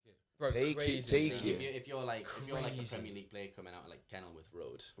Bro, Take crazy. it. If you're like a Premier League player coming out like Kenilworth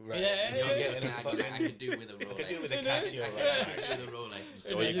Road, Right. I could do with a Rolex. I could do with a Casio, I right? could do with a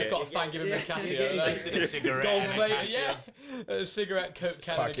Rolex. And you just got to thank him with a Casio. Like, a cigarette gold and a plate, Casio. yeah. A cigarette, Coke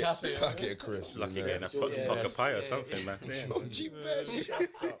can, and a Casio. Packet of crisps. Lucky getting a pocket of pie or something, man. Georgie Bear, shut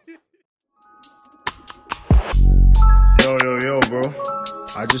up. Yo, bro.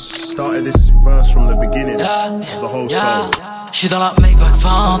 I just started this verse from the beginning of the whole song. J'suis dans la Maybach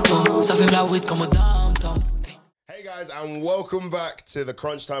Phantom, ça fume la weed comme un dum-dum. Hey guys, and welcome back to the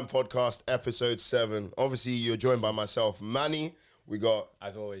CrunchTime podcast, episode 7. Obviously, you're joined by myself, Manny. We got,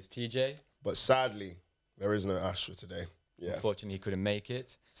 As always, TJ. but sadly, there is no Ash for today. Yeah, Unfortunately, he couldn't make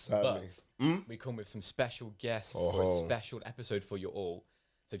it. sadly. But we come with some special guests for a special episode for you all.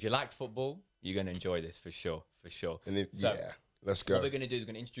 So if you like football, you're going to enjoy this for sure. And if, So, yeah, let's go. What we're going to do is we're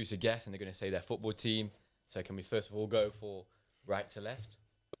going to introduce a guest and they're going to say their football team. So can we first of all go for right to left?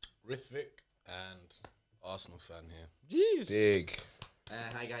 Rithvik and Arsenal fan here. Jeez. Big.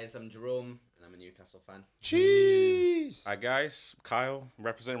 Hi guys, I'm Jerome and I'm a Newcastle fan. Jeez. Hi guys, Kyle,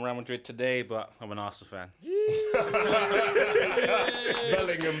 representing Real Madrid today, but I'm an Arsenal fan.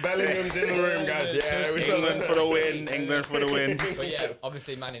 Bellingham's in the room, guys. Yeah, we England for the win, England for the win. But yeah,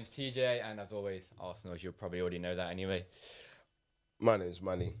 obviously my name's TJ and as always, Arsenal, you'll probably already know that anyway. My name's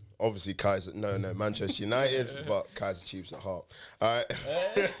Manny. Obviously, Manchester United, but Kaiser Chiefs at heart. All right.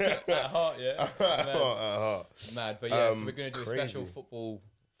 At heart, yeah. At heart. Mad. But yeah, so we're going to do a crazy. special football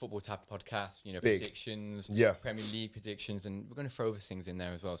type of podcast, you know, Big. predictions, Yeah. Premier League predictions, and we're going to throw other things in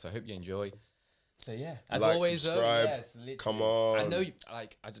there as well. So I hope you enjoy. So yeah, as Like, always, subscribe. yes, literally. Come on. I know,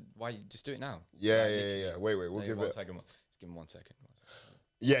 why you just do it now? Yeah, Like, yeah, literally. yeah. Wait, we'll No, give one it. second. Just give him 1 second.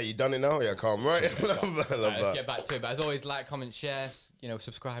 Yeah, you done it now? Yeah, calm, right? Love that, love Let's that. get back to it. But as always, like, comment, share, you know,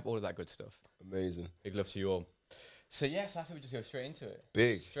 subscribe, all of that good stuff. Amazing. Big love to you all. So yes, I said we just go straight into it.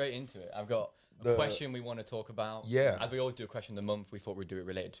 Big. Straight into it. I've got a question we want to talk about. Yeah. As we always do a question of the month, we thought we'd do it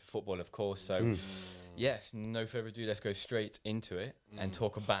related to football, of course. So, yes, no further ado, let's go straight into it and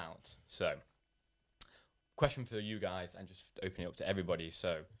talk about. So, question for you guys and just open it up to everybody.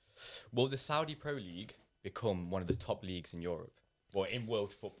 So, will the Saudi Pro League become one of the top leagues in Europe? Or in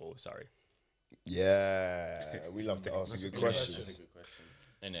world football, sorry. Yeah, we love to ask good questions. That's a good question.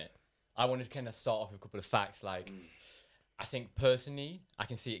 Innit? I wanted to kind of start off with a couple of facts. Like, I think personally, I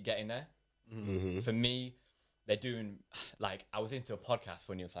can see it getting there. For me, they're doing, like, I was into a podcast,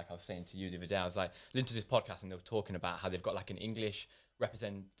 funny enough, like I was saying to you the other day. I was into this podcast and they were talking about how they've got like an English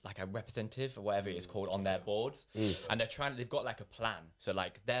representative or whatever it is called on their boards. And they've got like a plan. So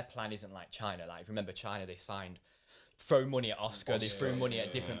like their plan isn't like China. Like, remember China, they throw money at Oscar, they threw money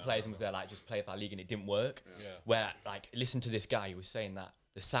at different players and was there like, just play for our league and it didn't work. Where like, listen to this guy who was saying that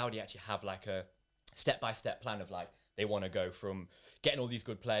the Saudi actually have like a step-by-step plan of like, they want to go from getting all these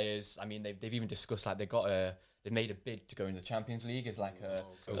good players. I mean, they've even discussed like they made a bid to go into the Champions League as like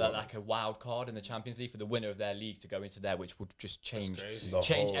a wild card in the Champions League for the winner of their league to go into there, which would just change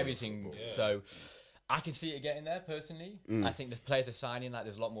everything. So I can see it getting there personally. I think the players are signing, like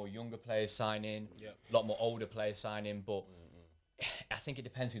there's a lot more younger players signing, a lot more older players signing, but I think it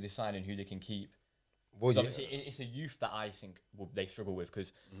depends who they sign and who they can keep. Well, yeah. Obviously, it's a youth that I think they struggle with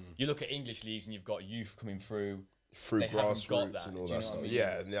because you look at English leagues and you've got youth coming through they haven't got grassroots that, and all do you know that stuff. what I mean?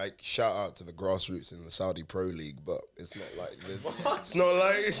 Yeah, and like shout out to the grassroots in the Saudi Pro League, but it's not like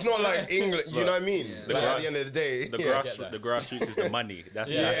it's not like England. You know what I mean? Like at the end of the day, The grassroots is the money. That's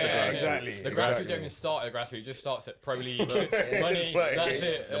the grassroots. exactly. The grassroots don't even start at the grassroots; it just starts at Pro League. Money, like- that's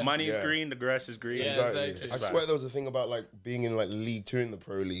it. The money is green, the grass is green. Yeah. Exactly. Exactly. I swear there was a thing about like being in like League 2 in the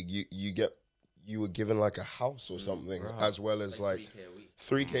Pro League. You were given like a house or something, as well as like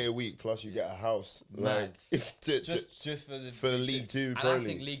 3K a week plus you get a house. Mad. Like Just for the League 2 and Pro I League.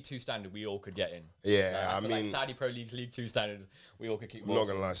 think League 2 standard we all could get in. Yeah, I feel mean, like Saudi Pro League, League 2 standard, we all could keep. I'm not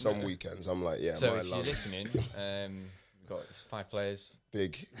gonna lie. Some weekends I'm like, yeah, So my if you're love, listening, we've got 5 players,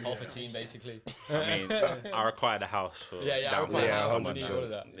 big. half a team basically. I mean, I required a house for I down require there. a house, 100%. money, all of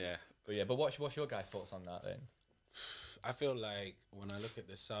that. Yeah. But yeah, but what's your guys' thoughts on that then? I feel like when I look at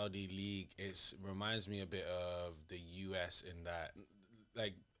the Saudi league, it reminds me a bit of the US in that,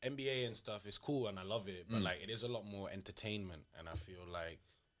 like NBA and stuff is cool and I love it, but like it is a lot more entertainment, and I feel like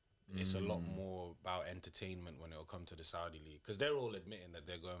it's a lot more about entertainment when it'll come to the Saudi league because they're all admitting that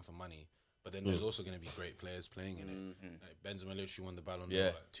they're going for money, but then there's also going to be great players playing in it. Like Benzema literally won the Ballon d'Or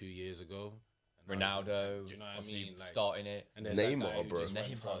like 2 years ago. Ronaldo, do you know what I obviously mean? Like, starting it. and there's Neymar, that guy who bro. just went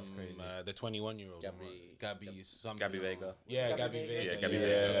Neymar's from, crazy. the 21-year-old Gabby something. Gabby Vega. Yeah, Gabby Vega. Yeah, Gabby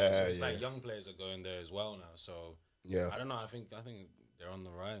Vega. So it's Yeah. like young players are going there as well now. So Yeah. I don't know. I think they're on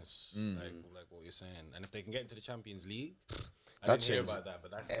the rise, like what you're saying. And if they can get into the Champions League, I That didn't hear changes about that,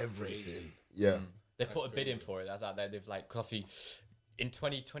 but that's everything. crazy. Yeah. They've put a bid in for it. They've like, coffee in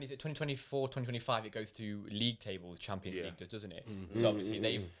 2024, 2025, it goes to league tables, Champions League, doesn't it? So obviously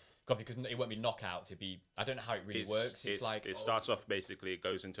they've coffee because it won't be knockouts. It'd be, I don't know how it really works. It's like it starts off basically, it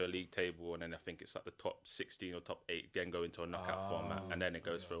goes into a league table, and then I think it's like the top 16 or top 8 then go into a knockout format, and then it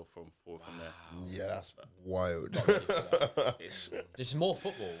goes from there. Yeah, that's wild. there's more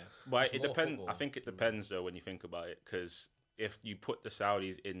football. But There's it more depends. football. I think it depends though when you think about it, because if you put the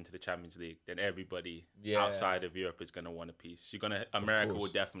Saudis into the Champions League, then everybody outside of Europe is going to want a piece. America will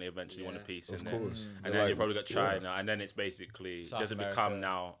definitely eventually want a piece in there. And then you probably got China, and then it's basically, does it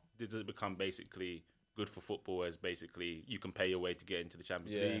become basically good for football as basically you can pay your way to get into the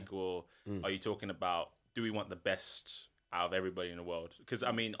Champions League, or are you talking about, do we want the best out of everybody in the world? Because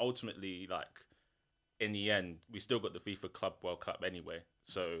I mean, ultimately, like, in the end, we still got the FIFA Club World Cup anyway.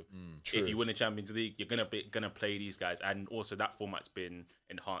 So if you win the Champions League, you're gonna play these guys, and also that format's been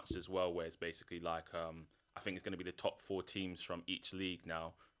enhanced as well, where it's basically like I think it's gonna be the top 4 teams from each league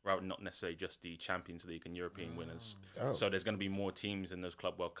now, rather not necessarily just the Champions League and European winners. So there's gonna be more teams in those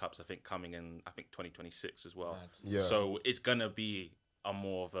Club World Cups, I think, coming in 2026 as well. Yeah. So it's gonna be a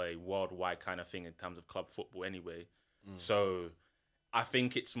more of a worldwide kind of thing in terms of club football anyway. So I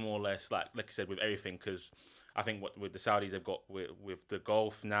think it's more or less like I said with everything, because I think with the Saudis they've got with the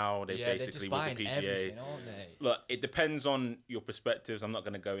golf now, they basically with the PGA. Aren't they? Look, it depends on your perspectives. I'm not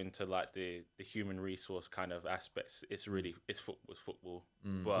going to go into like the human resource kind of aspects. It's football.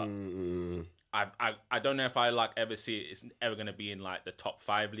 But I don't know if I like ever see it. It's ever going to be in like the top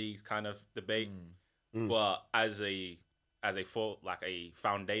 5 league kind of debate. But as a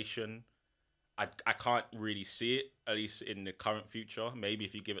foundation, I can't really see it, at least in the current future. Maybe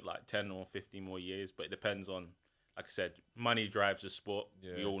if you give it like 10 or 15 more years, but it depends on, like I said, money drives the sport.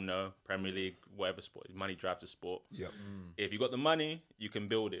 We all know, Premier League, whatever sport, money drives the sport. If you got the money, you can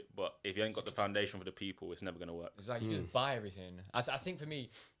build it, but if you ain't got the foundation for the people, it's never going to work. It's like you just buy everything. I think for me,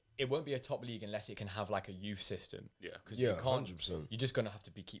 it won't be a top league unless it can have like a youth system. Because you can't. 100%. You're just gonna have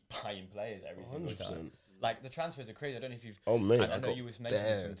to keep buying players every single 100%. time. Like the transfers are crazy. I don't know if you've. Oh mate, I know you was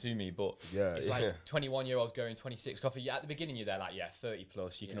mentioning some to me, but it's like 21-year-olds going 26. Coffee. At the beginning, you're there like 30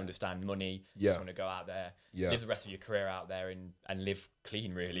 plus. You can understand money. You just want to go out there, live the rest of your career out there, and live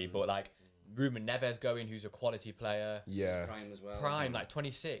clean really. But like Ruben Neves going, who's a quality player. Prime as well. Prime, like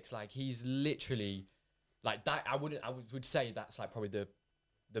 26. Like he's literally like that. I would say that's like probably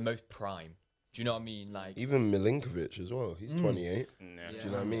the most prime. Do you know what I mean? Like even Milinkovic as well. He's 28. Do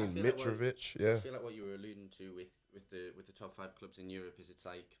you know what I mean? Mitrovic. I feel like what you were alluding to with the top 5 clubs in Europe is it's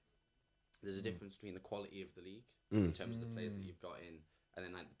like there's a difference between the quality of the league in terms of the players that you've got in, and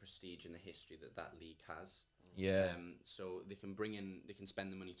then like the prestige and the history that league has. So they can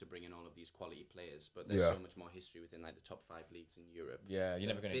spend the money to bring in all of these quality players, but there's so much more history within like the top 5 leagues in Europe. You're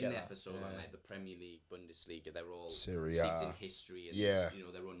never going to get been there that. for so long. Like the Premier League, Bundesliga, they're all Serie steeped A. in history and there's,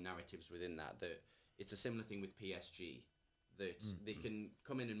 their own narratives within that. That it's a similar thing with PSG. That they can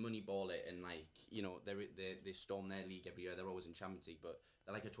come in and moneyball it, and like they storm their league every year. They're always in Champions League, but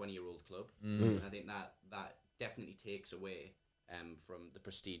they're like a 20-year-old club, and I think that definitely takes away from the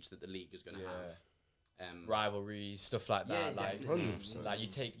prestige that the league is going to have. Rivalries, stuff like that. Yeah, Like, 100%. like you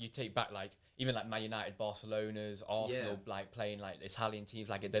take back like even like Man United, Barcelona's, Arsenal, like playing like Italian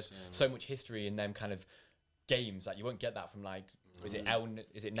teams. Like there's so much history in them kind of games. Like you won't get that from like Al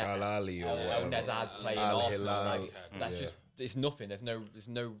Al-Ahly or El whatever. Nezaz playing Al Arsenal. Hilal. Like, that's just it's nothing. There's no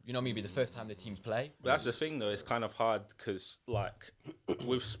you know what I mean. Be the first time the teams play. But that's the thing, though. It's kind of hard because, like,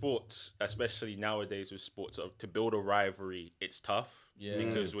 with sports, especially nowadays with sports, to build a rivalry, it's tough.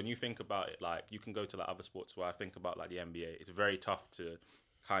 Because when you think about it, like, you can go to like other sports where I think about like the NBA. It's very tough to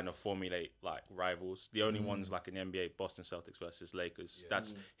kind of formulate like rivals. The only ones like in the NBA, Boston Celtics versus Lakers.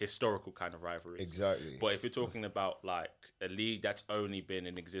 That's historical kind of rivalries. Exactly. But if you're talking about like a league that's only been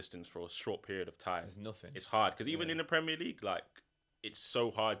in existence for a short period of time, There's nothing. it's hard because even in the Premier League, like it's so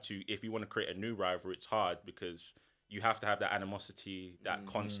hard to, if you want to create a new rivalry, it's hard because you have to have that animosity, that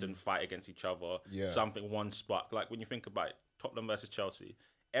constant fight against each other. Something, one spark. Like when you think about it, Tottenham versus Chelsea,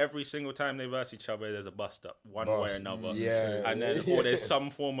 every single time they verse each other, there's a bust up one way or another. And then or there's some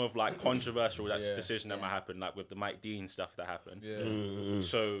form of like controversial decision that might happen, like with the Mike Dean stuff that happened.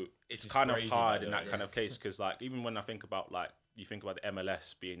 So it's kind of hard in that kind of case because like even when I think about like you think about the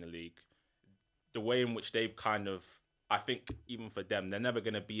MLS being the league, the way in which they've kind of, I think even for them, they're never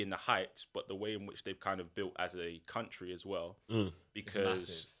going to be in the heights, but the way in which they've kind of built as a country as well,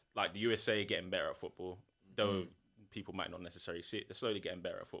 because like the USA getting better at football, though people might not necessarily see it, they're slowly getting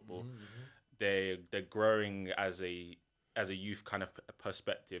better at football. They're growing as a as a youth kind of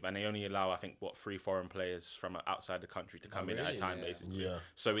perspective, and they only allow, I think, 3 foreign players from outside the country to come in at a time, basically. Yeah.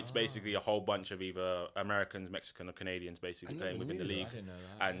 So it's basically a whole bunch of either Americans, Mexican, or Canadians basically playing within the league. I didn't know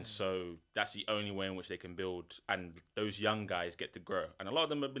that. And so that's the only way in which they can build, and those young guys get to grow. And a lot of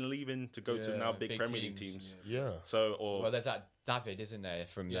them have been leaving to go to now big Premier League teams. Yeah. So, or well, there's that David, isn't there,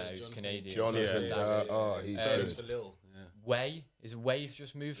 from there, who's Canadian. Jonathan, he's good. For Lille. Way is Way's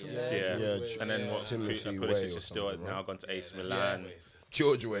just moved from there. Yeah. and then what? Timothy Pulisic Way or is still something, now gone to AC Milan.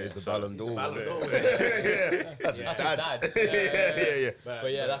 George Way is the Ballon d'Or. That's his That's dad. his dad. Yeah.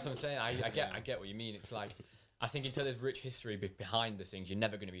 But yeah, that's what I'm saying. I get what you mean. It's like, I think until there's rich history behind the things, you're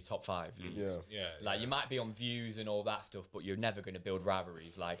never going to be top 5. Like you might be on views and all that stuff, but you're never going to build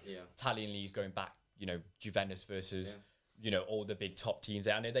rivalries. Like Italian leagues going back, Juventus versus all the big top teams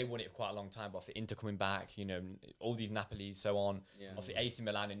there. I know they won it for quite a long time, but obviously Inter coming back, all these Napolis, so on. Obviously AC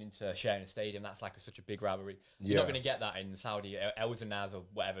Milan and Inter sharing a stadium, that's like such a I rivalry. You're not going to get that in Saudi, El Zanaz or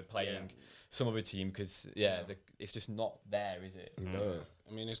whatever playing some other team, because it's just not there, is it? No.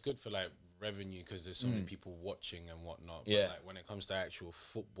 I mean, it's good for like revenue because there's so many people watching and whatnot. But like when it comes to actual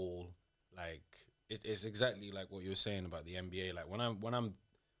football, like it's exactly like what you were saying about the NBA. Like when I'm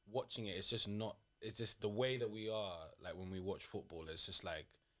watching it, it's just not. It's just the way that we are, like when we watch football, it's just like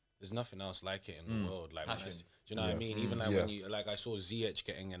there's nothing else like it in the world. Like, do you know what I mean? Even like when you, like I saw Ziyech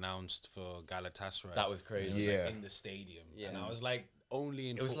getting announced for Galatasaray. That was crazy. It was like in the stadium, and I was like, only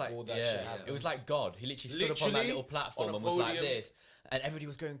in football that shit happens. It was like God. He literally stood up on that little platform and was like this, and everybody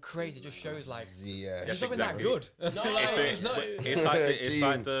was going crazy. It just shows like he's not that good. It's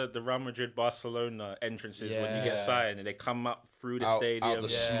like the Real Madrid Barcelona entrances when you get signed and they come up through the stadium.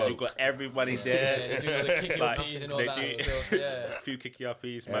 You've got everybody there. A few kicky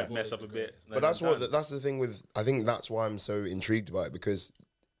uppies might mess up a bit. But that's the thing with. I think that's why I'm so intrigued by it, because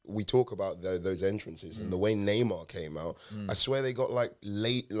we talk about those entrances and the way Neymar came out. I swear they got like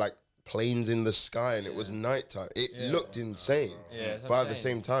planes in the sky and it was nighttime. It looked insane. But at the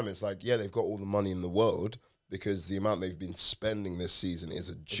same time, it's like, they've got all the money in the world because the amount they've been spending this season is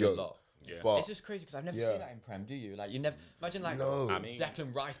a joke. But it's just crazy because I've never seen that in Prem, do you? Like, you never imagine like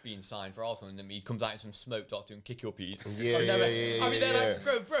Declan Rice being signed for Arsenal and then he comes out in some smoke dot doing kick your piece. I mean, they're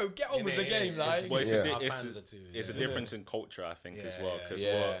like, bro, get on with the game, like. Well, it's a difference in culture, I think, as well.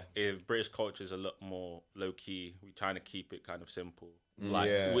 Because if British culture is a lot more low key, we're trying to keep it kind of simple.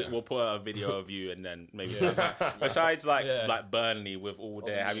 Like we'll put a video of you and then maybe besides like Burnley with all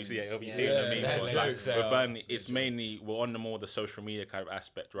their have you seen it? With Burnley, it's mainly we're on the social media kind of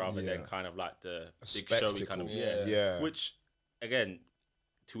aspect rather than kind of like the big showy kind of which again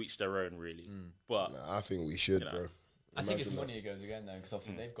to each their own really. But I think we should, bro. I think it's money it goes again though, because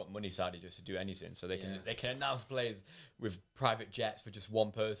obviously they've got money Saudi just to do anything, so they can announce players with private jets for just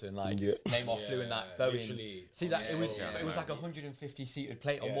one person. Like Neymar flew in that Boeing. See that it was like 150 seated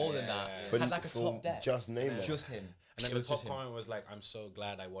plane or more than that. Had like a top deck. Just Neymar. Just him. And then the top comment was like, "I'm so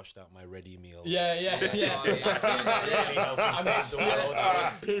glad I washed out my ready meal." I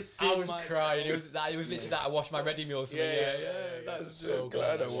was crying. It was literally that I washed my ready meal. I'm so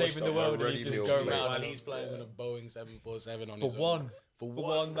glad I washed saving the world, and he's just going around while he's playing with a Boeing 747 on his own. For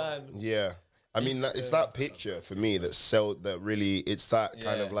one man. Yeah. I mean, it's that picture for me that really, it's that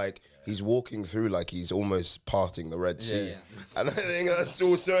kind of like, he's walking through like he's almost parting the Red Sea. And I think that's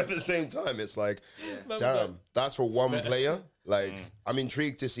also at the same time, it's like, damn, that's for one player. Like, I'm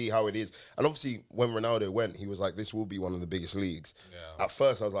intrigued to see how it is. And obviously, when Ronaldo went, he was like, this will be one of the biggest leagues. At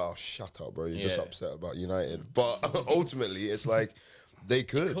first, I was like, oh, shut up, bro. You're just upset about United. But ultimately, it's like, they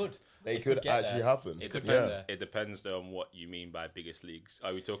could. It could actually happen. It depends though on what you mean by biggest leagues.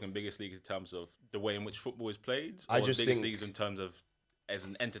 Are we talking biggest leagues in terms of the way in which football is played? Or biggest leagues in terms of as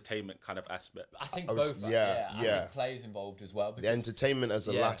an entertainment kind of aspect? I think both. I think players involved as well. The entertainment as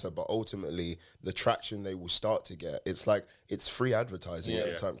a latter, but ultimately the traction they will start to get. It's like it's free advertising at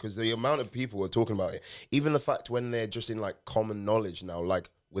the time because the amount of people are talking about it. Even the fact when they're just in like common knowledge now,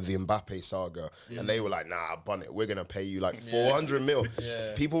 like with the Mbappe saga, and they were like, "Nah, bun it. We're gonna pay you like 400 mil."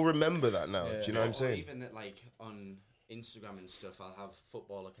 People remember that now. Do you know what I'm saying? Even that, like on Instagram and stuff, I'll have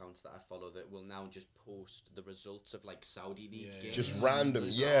football accounts that I follow that will now just post the results of like Saudi league games. Just random,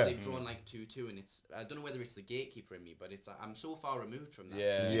 They've drawn like 2-2, and it's I don't know whether it's the gatekeeper in me, but it's I'm so far removed from that.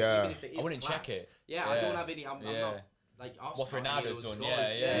 Even if it is I wouldn't class, check it. I don't have any. I'm not. Like what Ronaldo's done,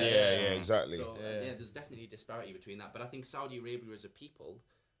 exactly. So, there's definitely a disparity between that, but I think Saudi Arabia as a people.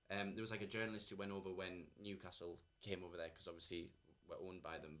 There was like a journalist who went over when Newcastle came over there because obviously we're owned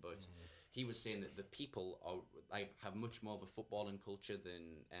by them, but he was saying that the people have much more of a footballing culture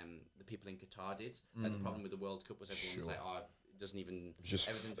than the people in Qatar did. And the problem with the World Cup was everyone was like, oh, it doesn't even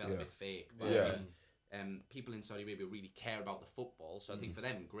everything felt a bit fake. But people in Saudi Arabia really care about the football. So I think for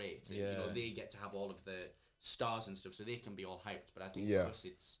them, great. And, you know, they get to have all of the stars and stuff, so they can be all hyped. But I think for us,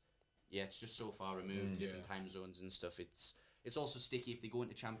 it's just so far removed, different time zones and stuff. It's also sticky if they go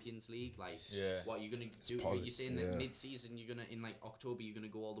into Champions League. Like, what are you gonna do? You're saying that mid-season, you're gonna in like October, you're gonna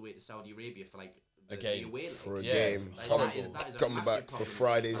go all the way to Saudi Arabia for like a game. Away leg. For a game, that is coming back for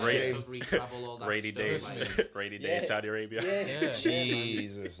Friday's game. Rainy day, Saudi Arabia.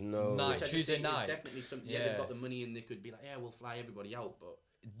 Jesus, no. Tuesday night. Definitely something. Yeah, they've got the money and they could be like, yeah, we'll fly everybody out, but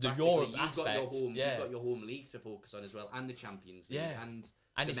the Europe you've aspect, you've got your home league to focus on as well, and the Champions League, and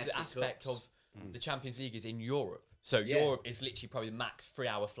it's the aspect of the Champions League is in Europe. So Europe is literally probably the max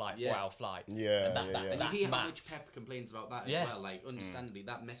 3-hour flight, 4-hour flight. And you hear how much Pep complains about that as well. Like, understandably,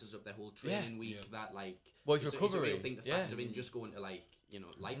 that messes up their whole training week. That like, it's recovery. It's a real thing to factor in just going to like, you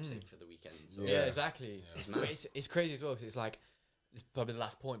know, Leipzig for the weekend. So, Exactly. It's crazy as well because it's like, it's probably the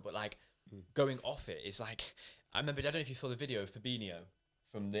last point, but like going off it, it's like I remember. I don't know if you saw the video of Fabinho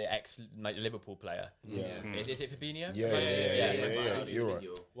from the Liverpool player. Is it Fabinho? Yeah. You're right.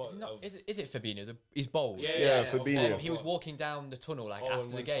 What, is it Fabinho? He's bold. Fabinho. He was walking down the tunnel like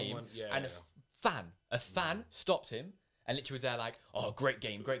after the game, and a fan stopped him and literally was there like, "Oh, great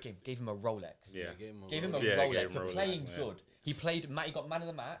game." Gave him a Rolex. Gave him a Rolex for playing good. He got man of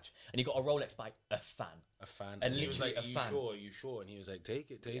the match, and he got a Rolex by a fan. And he was literally like, a fan. Are you sure? And he was like, take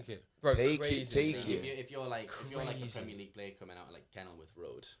it. Bro, take it. If you're like a Premier League player coming out like Kenilworth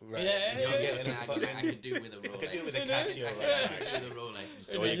Road, right? I could do with a Rolex. I could do with a Casio. With a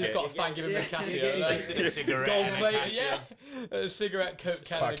Rolex. And you just got a fan giving him a Casio, a cigarette, gold plate, a cigarette, Coke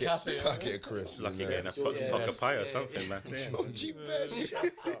can, and a Casio. Packet of crisps. Lucky getting a pocket pie or something, man. Georgie Best, shut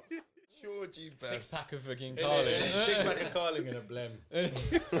up. Georgie Best. 6-pack of fucking Carling. 6-pack of Carling and a blem. And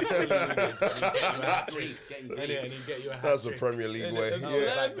he'd get you a hat. That's the Premier League way.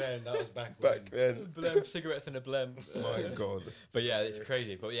 That was back then. Blem, cigarettes and a blem. My God. But yeah, it's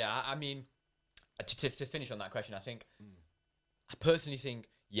crazy. But yeah, I mean, to finish on that question, I think, I personally think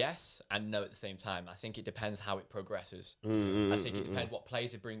yes and no at the same time. I think it depends how it progresses. I think it depends what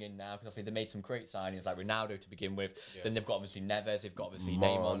players they bring in now, because obviously they made some great signings like Ronaldo to begin with. Then they've got obviously Neves, they've got obviously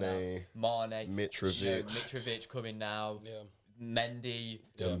Neymar now. Mane, Mitrovic coming now. Mendy,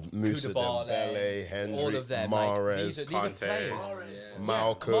 Musa Dembele, Hendrick, all of them. Mahrez, these are players.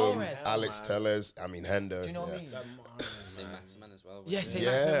 Malcolm, Alex Telles. I mean Hendo. Do you know what I mean? Maximan as well.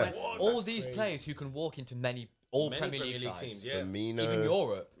 Maximan. All these players who can walk into many Premier League teams, Firmino, even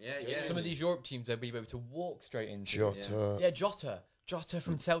Europe. Some of these Europe teams they'll be able to walk straight into. Jota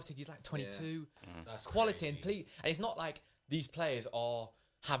from Celtic. He's like 22. That's quality and it's not like these players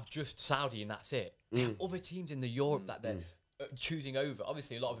have just Saudi and that's it. They have other teams in the Europe that they're choosing over.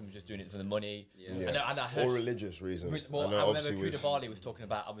 Obviously, a lot of them are just doing it for the money. And I heard, or religious reasons. I remember Koulibaly was talking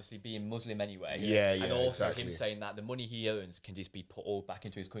about obviously being Muslim anyway. And also him saying that the money he earns can just be put all back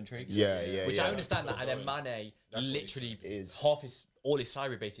into his country. Which I understand that. And then Mane literally all his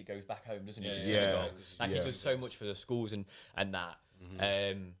salary basically goes back home, doesn't he? He does so much for the schools and that.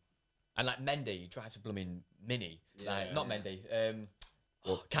 And like Mendy drives a blooming Mini. Not Mendy.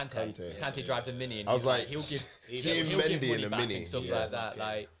 Kante drives a Mini, and I was like, he'll give Mendy in a Mini and stuff like that.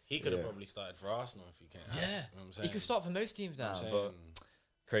 Like he could have probably started for Arsenal if he can. Yeah, you know he could start for most teams now. But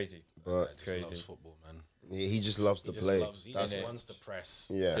crazy, crazy. Loves football, man. He just loves to play. He just wants to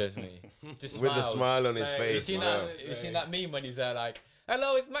press. Yeah, just with a smile on his face. You seen that meme when he's there like,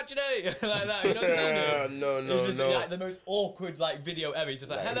 "Hello, it's match day," like that. You know what I'm saying? No. Like the most awkward like video ever. He's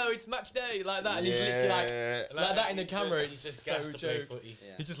just like, "Hello, it's match day," like that, and he's literally like that in the camera. It's just so joke.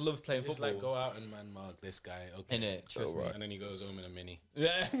 He just loves playing football. Like go out and man mark this guy, okay? Innit? Trust me. And then he goes home in a Mini.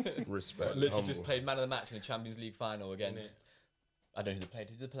 Yeah, respect. Literally just played man of the match in the Champions League final against. I don't know who they played.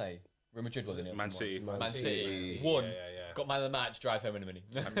 Who did they play? Real Madrid wasn't it? Man City. Won. Got man of the match. Drive home in a Mini.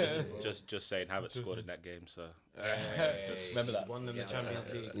 just saying, Havertz scored in that game. So remember that. Won in the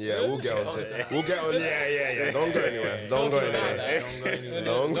Champions League. Yeah, we'll get on to. We'll get on. Yeah. Don't go anywhere. Don't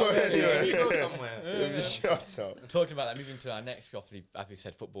go anywhere. You go somewhere. Shut up. Talking about that, moving to our next, obviously, as we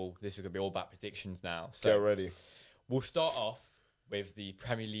said, football. This is gonna be all about predictions now. So get ready. We'll start off with the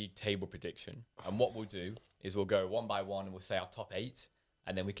Premier League table prediction, and what we'll do is we'll go one by one, and we'll say our top 8.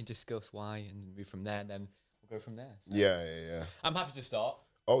 And then we can discuss why and move from there, and then we'll go from there. So Yeah. I'm happy to start.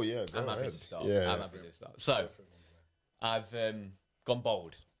 Oh, yeah, I'm happy to start. Yeah. I'm happy to start. So, I've gone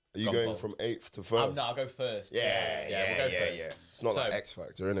bold. Are you going from 8th to 1st? No, I'll go first. Yeah. It's not like X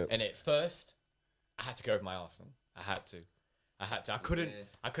Factor, innit? And first, I had to go with my Arsenal. I had to. I couldn't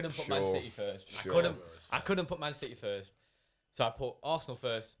put Man City first. I couldn't put Man City first. So I put Arsenal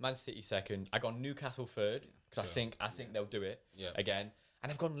first, Man City second. I got Newcastle third because I think they'll do it again.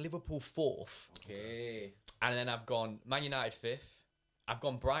 and I've gone Liverpool 4th. Okay. And then I've gone Man United 5th. I've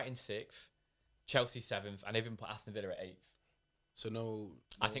gone Brighton 6th, Chelsea 7th, and I've even put Aston Villa at 8th. So no,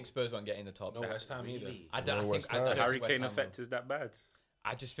 I think Spurs won't get in the top. no West Ham either. I don't West think Ham. I don't Harry think West Kane Ham effect will. is that bad?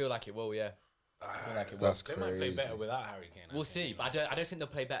 I just feel like it will, yeah. I feel like it will. That's They might play crazy. better without Harry Kane. I We'll think. see, but I don't think they'll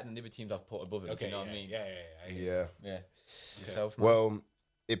play better than the other teams I've put above them. Okay, You know what I mean? Yeah. I hear you. Yeah. Yeah. Yourself, man. Well,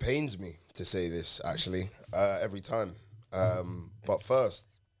 it pains me to say this actually every time. But first,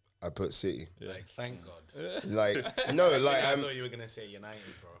 I put City. Like, thank God. Like no, like I thought you were gonna say United,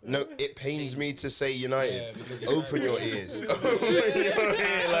 bro. no. It pains me to say United. Yeah, because Open your ears. Open your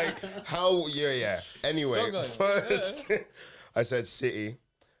ears. Like how? Yeah. Anyway, Go. first I said City.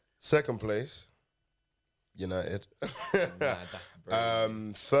 Second place, United. That's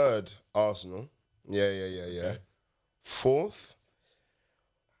brilliant. Third, Arsenal. Yeah. Fourth,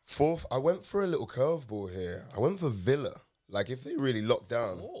 I went for a little curveball here. I went for Villa. Like, if they really lock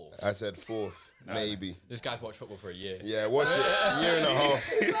down, Fourth? I said fourth, maybe. This guy's watched football for a year. Yeah, what's it? Year and a half.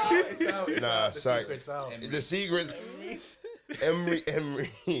 It's Nah, out. The psych. secret's out. The secret's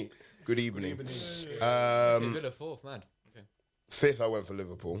Emery. Good evening. Villa 4th, man. Okay. Fifth, I went for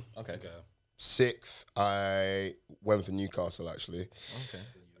Liverpool. Okay. Sixth, I went for Newcastle, actually. Okay.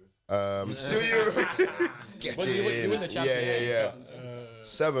 Still you. Get Well, in. you win the Champions Yeah.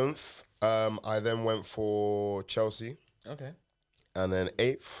 Seventh, I then went for Chelsea. Okay. And then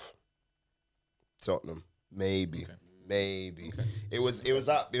eighth, Tottenham. Maybe. It was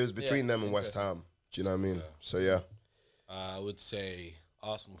between them and West Ham. Do you know what I mean? So yeah. I would say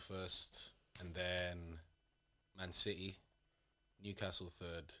Arsenal first, and then Man City, Newcastle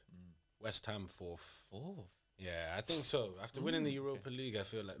third, West Ham fourth. Oh. Yeah, I think so. After winning the Europa League, I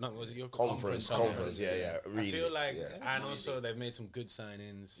feel like was it Europa Conference. Yeah. Really. I feel like, yeah. and also they've made some good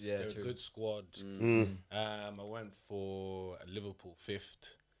signings. Yeah, They're true. a good squad. I went for Liverpool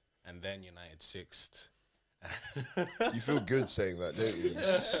 5th, and then United 6th. You feel good saying that, don't you?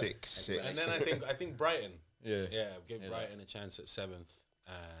 Six. And then I think Brighton. Yeah. Yeah, give Brighton a chance at 7th,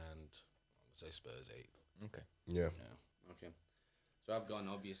 and I would say Spurs 8th. Okay. Yeah. Okay. So I've gone,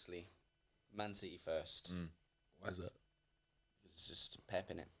 obviously, Man City first. Why is that? It's just Pep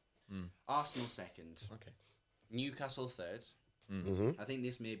in it. Arsenal second. Okay. Newcastle third. I think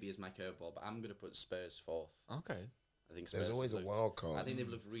this maybe is my curveball, but I'm going to put Spurs 4th. Okay. I think Spurs There's always a have wild looked- card. I think they've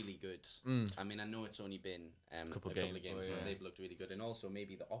looked really good. I mean, I know it's only been a couple of games, but but they've looked really good. And also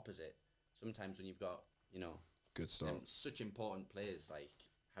maybe the opposite. Sometimes when you've got, Good start. such important players like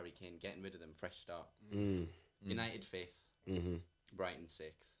Harry Kane, getting rid of them, fresh start. United 5th, Brighton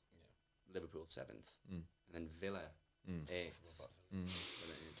 6th, Liverpool 7th, and then Villa 8th.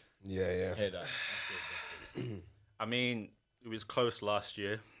 Yeah. Hear that. I mean, it was close last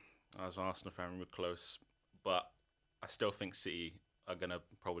year. I was an Arsenal fan, we were close. But I still think City are going to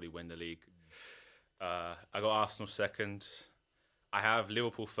probably win the league. I got Arsenal second. I have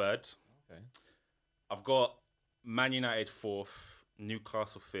Liverpool third. Okay. I've got Man United 4th,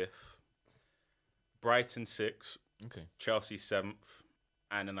 Newcastle 5th, Brighton 6th, Okay. Chelsea 7th,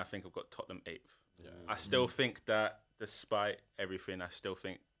 and then I think I've got Tottenham 8th. I still think that despite everything, I still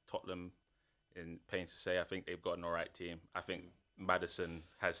think Tottenham, in pain to say, I think they've got an all right team. I think Maddison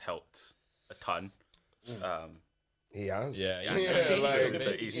has helped a ton. He has. Yeah.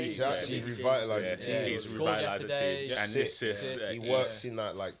 He's actually revitalised the team. He's Scored revitalised the yesterday. team. And He works in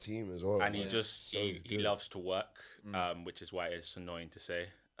that team as well. And he man. just So he good. loves to work, which is why it's annoying to say.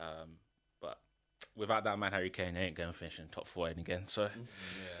 But without that man, Harry Kane ain't going to finish in top 4 again. So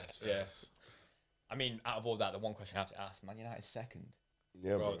Yes. I mean, out of all that, the one question I have to ask: Man United second.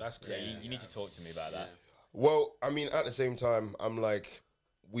 Yeah, Bro, bro. that's Yeah, crazy. you need to talk to me about that. Well, I mean, at the same time, I'm like,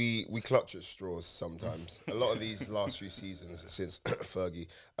 we clutch at straws sometimes. A lot of these last few seasons since Fergie,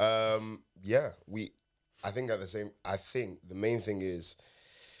 I think the main thing is,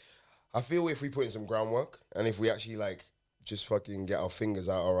 I feel if we put in some groundwork and if we actually like just fucking get our fingers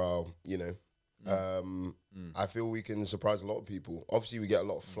out of our, I feel we can surprise a lot of people. Obviously, we get a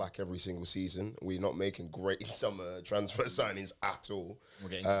lot of flack every single season. We're not making great summer transfer signings at all. We're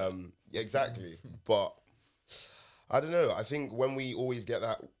getting to that. Exactly. But I don't know. I think when we always get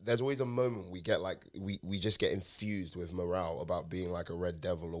that, there's always a moment we get like, we just get infused with morale about being like a Red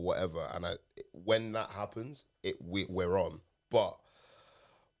Devil or whatever. And when that happens, we're on. But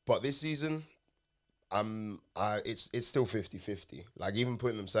this season, it's still 50-50. Like, even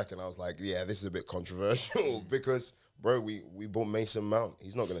putting them second, I was like, yeah, this is a bit controversial because, bro, we bought Mason Mount.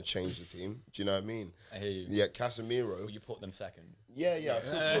 He's not going to change the team. Do you know what I mean? I hear you. Yeah, Casemiro. Will you put them second? Yeah. I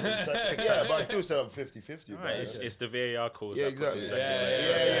still put them second. Yeah, but I still said I'm 50-50. bro. right, it's the VAR calls. Yeah, that puts exactly. him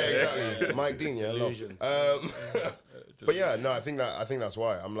second. Yeah, exactly. Mike Dean, yeah, love. But yeah, no, I think that's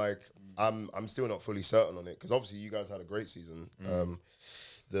why I'm like I'm still not fully certain on it because obviously you guys had a great season,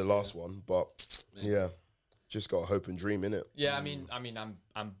 the last one, but yeah, just got to hope and dream in it. Yeah, I mean,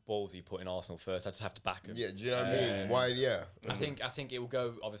 I'm ballsy putting Arsenal first. I just have to back them. Yeah, do you know what I mean? Why? Yeah, I think it will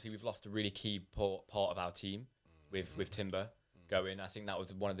go. Obviously, we've lost a really key part of our team with Timber going. I think that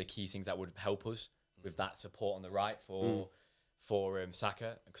was one of the key things that would help us with that support on the right for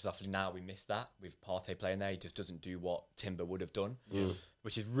Saka, because obviously now we missed that with Partey playing there. He just doesn't do what Timber would have done,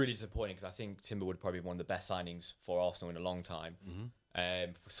 which is really disappointing because I think Timber would probably be one of the best signings for Arsenal in a long time.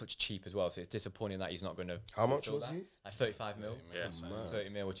 For such cheap as well, so it's disappointing that he's not going to. How much was he? Like 35 mil. Yeah, 30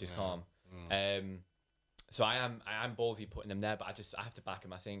 mil, which is calm. So I am ballsy putting them there, but I have to back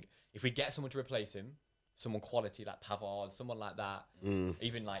him. I think if we get someone to replace him, someone quality like Pavard, someone like that,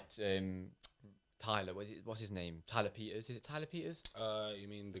 even like Tyler, what's his name? Tyler Peters. Is it Tyler Peters? You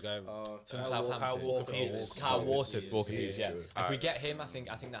mean the guy from Southampton? Kyle Walker Peters. Yeah. If we get him, I think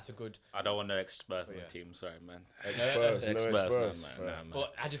that's a good. I don't want no ex-Spurs on the team. Sorry, man. Ex-Spurs, no ex-Spurs. Man.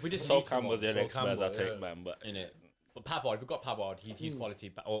 But we just Sol need someone. Campbell's the ex-Spurs. I'll take, man. But in it. But Pavard, we've got Pavard. He's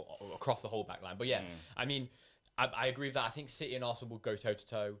quality or across the whole back line. But yeah, I mean, I agree with that. I think City and Arsenal will go toe to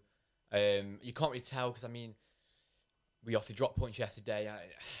toe. You can't really tell because I mean, we obviously dropped points yesterday,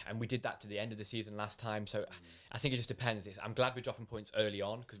 and we did that to the end of the season last time. So I think it just depends. I'm glad we're dropping points early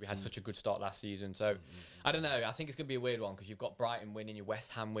on because we had such a good start last season. So I don't know. I think it's going to be a weird one because you've got Brighton winning, your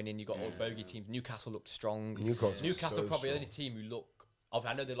West Ham winning, you've got all bogey teams. Newcastle looked strong. Newcastle probably the only team who look.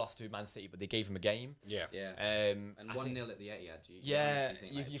 I know they lost to Man City, but they gave him a game. Yeah. And 1-0 at the Etihad.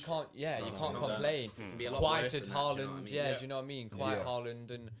 You can't. Yeah, you can't complain. Quieted Haaland. Yeah, do you know what I mean? Quiet Haaland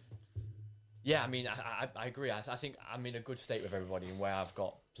and. Yeah, I mean, I agree. I think I'm in a good state with everybody and where I've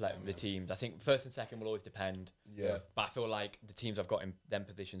got the teams. I think first and second will always depend. Yeah. But I feel like the teams I've got in them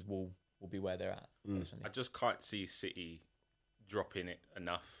positions will be where they're at. I just can't see City dropping it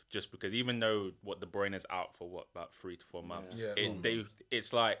enough just because even though what De Bruyne is out for about 3 to 4 months,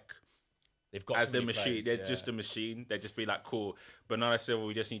 it's like they've got as the machine. They're just a machine. They just be like, cool, Bernardo Silva,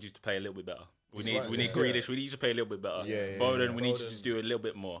 we just need you to play a little bit better. We need Grealish. We need you to play a little bit better. Foden, we need you to just do a little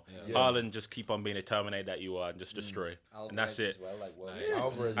bit more. Haaland, just keep on being a Terminator that you are and just destroy. And that's it.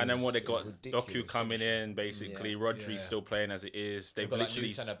 Alvarez and then what they got, Doku coming in, basically. Rodri's still playing as it is. They've got literally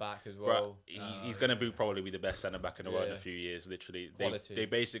centre back as well. He's going to probably be the best centre back in the world in a few years. Literally, they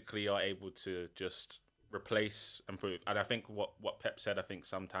basically are able to just replace and improve. And I think what Pep said, I think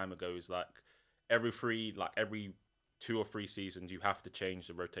some time ago, is like every 2 or 3 seasons, you have to change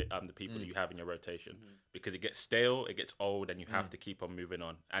the people that you have in your rotation because it gets stale, it gets old, and you have to keep on moving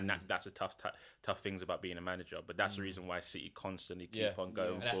on. And that's the tough things about being a manager. But that's the reason why City constantly keep on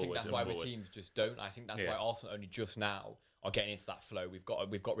going forward. And I think that's why teams just don't. I think that's why Arsenal only just now are getting into that flow. We've got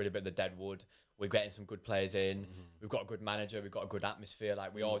rid of a bit of the dead wood. We're getting some good players in. We've got a good manager. We've got a good atmosphere.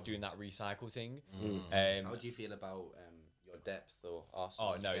 Like we are doing that recycle thing. How do you feel about your depth or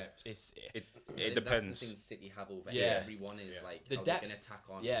Arsenal's depth? It depends. That's the thing City have over everyone is like the how depth. They can attack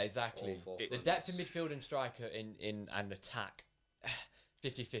on. Yeah, exactly. The depth in midfield and striker in and attack.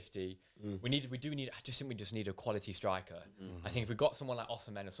 50-50. I just think we just need a quality striker. I think if we got someone like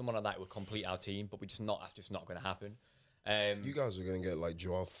Osimhen or someone like that, it would complete our team. But that's just not going to happen. You guys are going to get like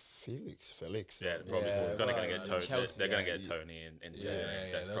Joao Felix. Yeah, probably. They're going to get Tony. They're going to get Tony, and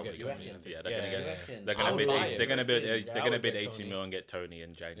that's probably. They're going to bid 80 mil and get Tony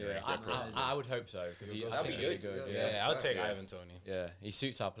in January. I would hope so. That'd be good. Yeah, I'll take Ivan Tony. Yeah, he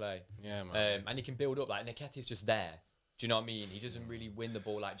suits our play. Yeah, man. And he can build up. Like Nketiah's just there. Do you know what I mean? He doesn't really win the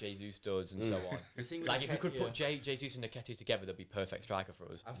ball like Jesus does and so on. Like if you could put Jesus and Nketiah together, that'd be perfect striker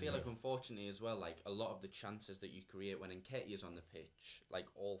for us. I feel like unfortunately as well, like a lot of the chances that you create when Nketiah's on the pitch, like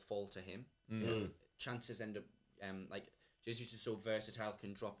all fall to him. So chances end up like Jesus is so versatile,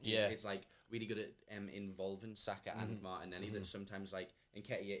 can drop deep. He's like really good at involving Saka and Martinelli. That sometimes like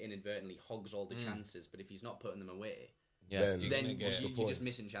Nketiah inadvertently hogs all the chances, but if he's not putting them away. Then you're just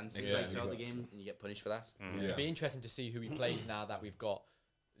missing chances throughout the game, and you get punished for that. It'd be interesting to see who he plays now that we've got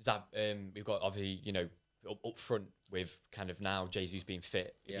we've got obviously up front with kind of now Jesus being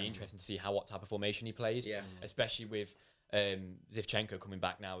fit. It'd be interesting to see what type of formation he plays, especially with Zivchenko coming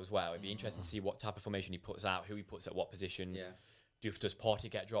back now as well. It'd be interesting to see what type of formation he puts out, who he puts at what positions. Does Partey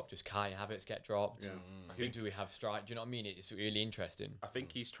get dropped? Does Kai Havertz get dropped? Who do we have strike? Do you know what I mean? It's really interesting. I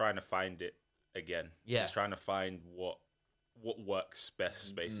think he's trying to find it again. He's trying to find what works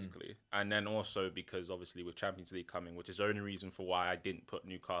best, basically. And then also because obviously with Champions League coming, which is the only reason for why I didn't put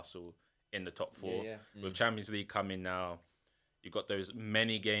Newcastle in the top 4. With Champions League coming now, You've got those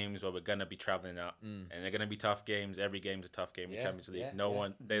many games where we're gonna be traveling out, and they're gonna be tough games. Every game's a tough game in the Champions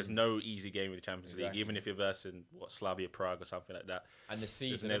League. There's no easy game in the Champions League, even if you're versing Slavia Prague or something like that. And the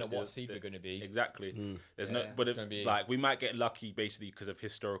seeds, I don't know what seed we're gonna be. Exactly. There's no, but like we might get lucky basically because of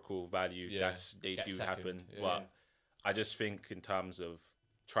historical value. They do happen, but I just think in terms of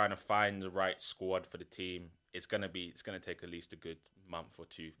trying to find the right squad for the team, it's gonna take at least a good month or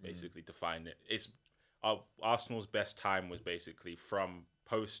two basically to find it. It's Arsenal's best time was basically from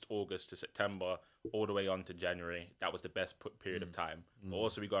post-August to September all the way on to January. That was the best period of time. But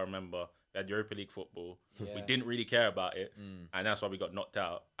also we got to remember we had Europa League football. We didn't really care about it, and that's why we got knocked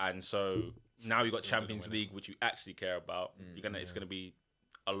out. And so now you got Champions League, which you actually care about. It's gonna be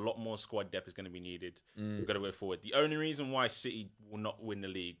a lot more squad depth is going to be needed. We've got to go forward. The only reason why City will not win the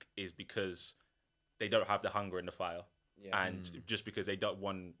league is because they don't have the hunger in the fire, and just because they don't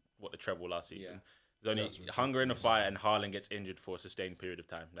won the treble last season. There's only hunger in the fire, and Haaland gets injured for a sustained period of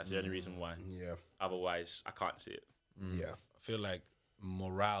time. That's the only reason why. Yeah. Otherwise, I can't see it. Yeah. I feel like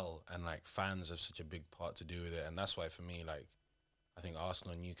morale and like fans have such a big part to do with it, and that's why for me, like, I think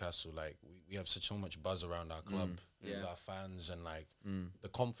Arsenal and Newcastle, like, we have so much buzz around our club with our fans and like the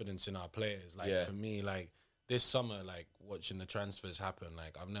confidence in our players. Like for me, like this summer, like watching the transfers happen,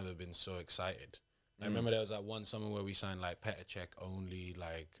 like I've never been so excited. I remember there was that one summer where we signed like Petr Cech only.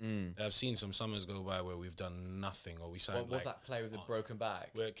 Like I've seen some summers go by where we've done nothing, or we signed. What was that player with the broken back?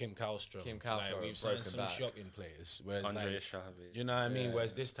 Where Kim Kallstrom. Like, we've signed some shocking players. Whereas Andreas like, you know what I mean?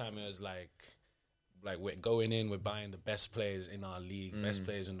 Whereas this time it was like we're going in, we're buying the best players in our league, best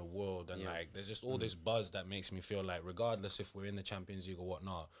players in the world, and like there's just all this buzz that makes me feel like regardless if we're in the Champions League or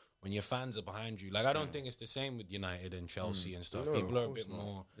whatnot, when your fans are behind you, like I don't think it's the same with United and Chelsea and stuff. People are a bit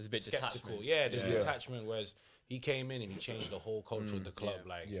more skeptical. Yeah, there's detachment. Whereas he came in and he changed the whole culture of the club.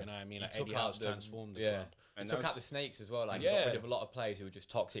 Like you know what I mean? Like Eddie Howe's transformed the club. And took out the snakes as well. Like he got rid of a lot of players who were just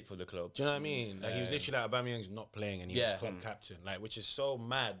toxic for the club. Do you know what I mean? Like he was literally like Aubameyang's not playing and he was club captain. Like which is so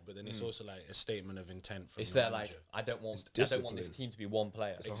mad, but then it's also like a statement of intent from the manager. Like I don't want this team to be one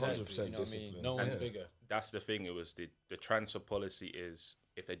player. It's 100% discipline. No one's bigger. That's the thing. It was the transfer policy is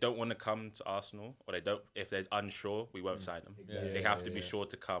if they don't want to come to Arsenal or if they're unsure, we won't sign them. They have to be sure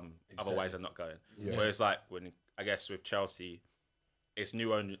to come, otherwise they're not going. Whereas like when I guess with Chelsea, it's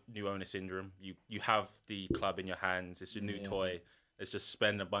new owner syndrome. You have the club in your hands. It's your new toy. Let's just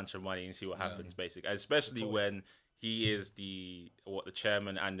spend a bunch of money and see what happens, basically. And especially when he is the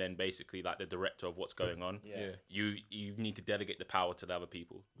chairman and then basically like the director of what's going on. You need to delegate the power to the other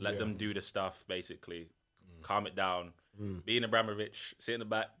people. Let them do the stuff, basically. Calm it down. Be an Abramovich, sit in the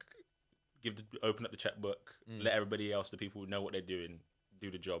back, open up the checkbook, let everybody else, the people who know what they're doing, do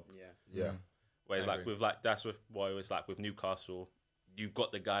the job. Whereas that's why it's like with Newcastle, you've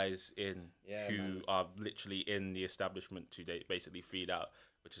got the guys in who are literally in the establishment to basically feed out,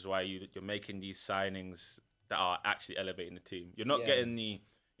 which is why you're making these signings that are actually elevating the team. You're not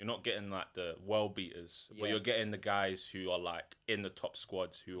getting like the world beaters, but you're getting the guys who are like in the top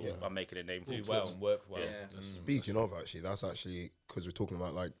squads who are making a name for themselves. And work well. Speaking of that's actually because we're talking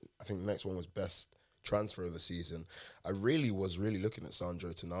about like I think the next one was best transfer of the season. I was really looking at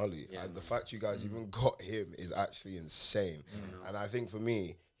Sandro Tonali, and the fact you guys even got him is actually insane. And I think for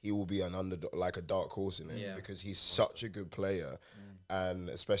me, he will be an underdog, like a dark horse in it, because he's such a good player, and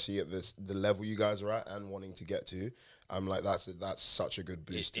especially at the level you guys are at and wanting to get to, I'm like that's such a good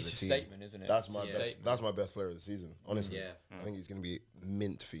boost to the team. It's a statement, isn't it? That's my best player of the season, honestly. I think he's going to be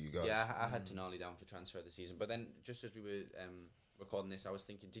mint for you guys. Yeah, I had Tonali down for transfer of the season, but then just as we were recording this, I was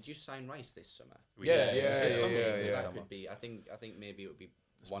thinking, did you sign Rice this summer? Yeah. That could be. I think maybe it would be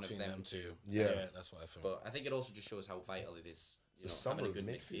one of them two. Yeah, that's what I think. But I think it also just shows how vital it is. Having a good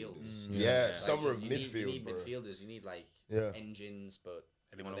midfield. Summer of midfield. You need midfielders. You need like engines, but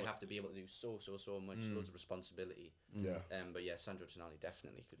they have to be able to do so much, loads of responsibility. But yeah, Sandro Tonali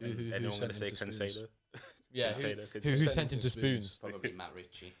definitely could. Anyone going to say Cancelo? Yeah, who sent him to Spoons? Probably Matt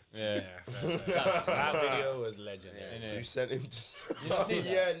Ritchie. That video was legendary. Who sent him to... I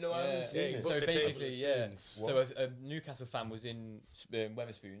haven't seen it. So basically, so a Newcastle fan was in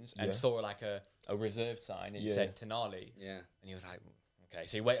Wetherspoons and saw like a reserved sign and it said Tonali. And he was like, okay.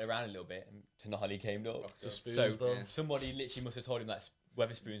 So he waited around a little bit and Tonali came up. Somebody literally must have told him that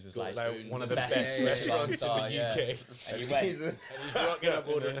Wetherspoons was like one of the best restaurants in the UK. And he went. And he's rocking up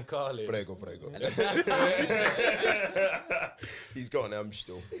ordering a Carly. Prego. He's got an M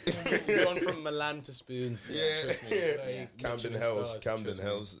still. He's gone from Milan to Spoons. Camden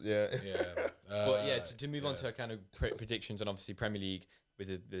Hills. Yeah. But to move on to kind of predictions and obviously Premier League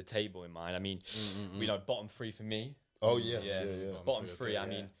with the table in mind. I mean, bottom three for me. Oh yes, Bottom three. I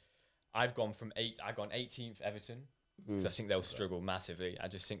mean, I've gone 18th Everton. because I think they'll struggle massively. I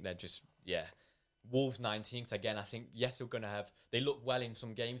just think they're just Wolves 19th again. I think yes, they're gonna have. They look well in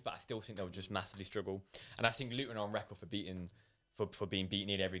some games, but I still think they'll just massively struggle. And I think Luton are on record for being beaten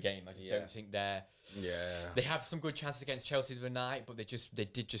in every game. I just don't think they're. Yeah. They have some good chances against Chelsea the other night, but they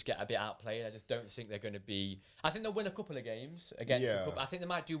did just get a bit outplayed. I just don't think they're going to be. I think they'll win a couple of games against. I think they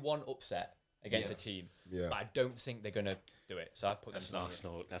might do one upset against a team. Yeah. But I don't think they're going to do it. So I put them. That's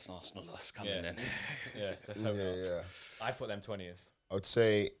an Arsenal loss coming in. Yeah. Let's hope not. I put them 20th. I would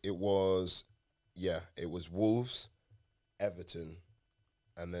say it was Wolves, Everton,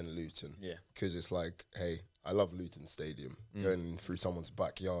 and then Luton. Yeah. Because it's like, hey, I love Luton Stadium, going through someone's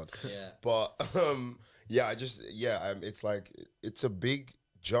backyard. Yeah. But, it's like, it's a big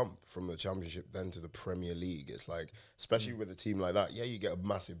jump from the Championship then to the Premier League. It's like, especially with a team like that, you get a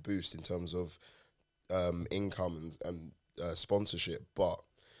massive boost in terms of income and sponsorship, but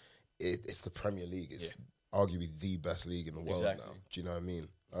it's the Premier League. It's arguably the best league in the world now. Do you know what I mean?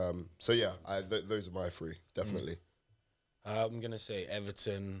 Those are my three, definitely. I'm going to say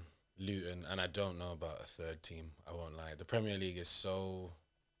Everton, Luton, and I don't know about a third team. I won't lie. The Premier League is so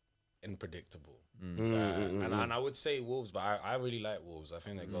unpredictable. And I would say Wolves, but I really like Wolves. I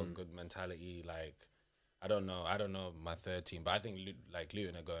think they got good mentality. Like, I don't know my third team, but I think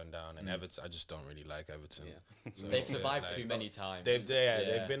Luton are going down, and Everton. I just don't really like Everton. Yeah. So they've survived too many times. They've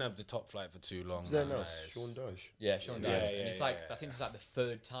been up the top flight for too long. Sean Dyche. Yeah, Sean Dyche. And it's I think it's like the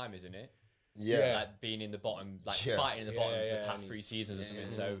third time, isn't it? Yeah, like being in the bottom, fighting in the bottom for the past 3 seasons or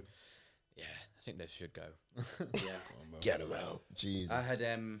something. So, I think they should go. Get them out. Jeez. I had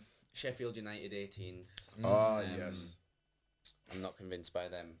Sheffield United 18th. Yes. I'm not convinced by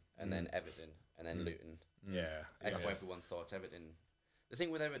them. And then Everton. And then Luton. Echo everyone's thoughts. Everton. The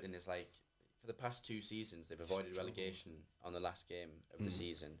thing with Everton is, like, for the past 2 seasons, they've avoided relegation on the last game of the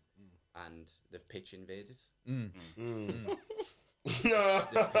season. And they've pitch invaded. They've pitch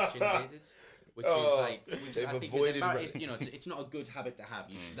invaded. Which is like, I think it's not a good habit to have.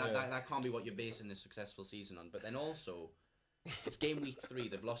 That can't be what you're basing a successful season on. But then also, it's game week 3.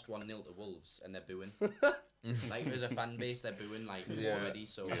 They've lost 1-0 to Wolves, and they're booing. Like, as a fan base, they're booing already.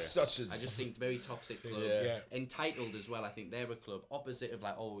 So I just think very toxic club. Entitled as well. I think they're a club opposite of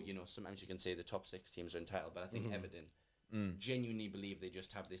sometimes you can say the top 6 teams are entitled, but I think Everton genuinely believe they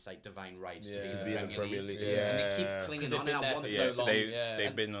just have this like divine right to be in the Premier League. And they keep clinging on.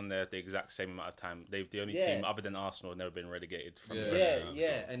 They've been on there the exact same amount of time. They've the only team other than Arsenal never been relegated from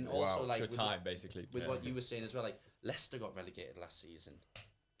and also like with time basically with what you were saying as well, like Leicester got relegated last season.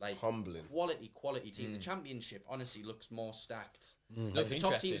 Like, humbling quality team. The Championship honestly looks more stacked. Like, the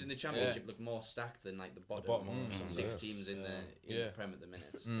top teams in the Championship look more stacked than like the bottom 6 teams in the Prem at the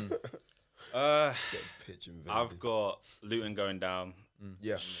minute. I've got Luton going down,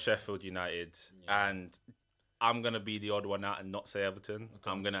 Sheffield United, and I'm going to be the odd one out and not say Everton.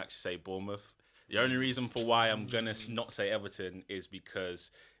 I'm going to actually say Bournemouth. The only reason for why I'm going to not say Everton is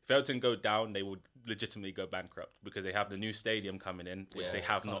because if Everton go down, they will legitimately go bankrupt because they have the new stadium coming in, which they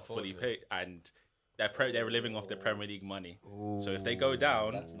have not fully paid, and they're living off their Premier League money. Ooh, so if they go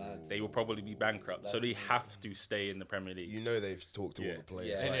down, they will probably be bankrupt. So they have to stay in the Premier League. You know they've talked to all the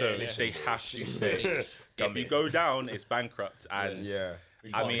players. So they have to stay. If you go down, it's bankrupt. And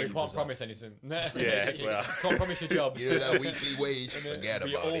we can't promise anything. Can't promise your job. You know that weekly wage. Forget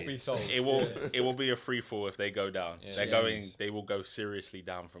about it. Be sold. It will be a free fall if they go down. They will go seriously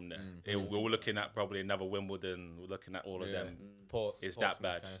down from there. We're looking at probably another Wimbledon. We're looking at all of them. It's that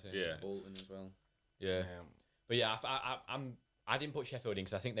bad. Kind of Bolton as well. Yeah, but I didn't put Sheffield in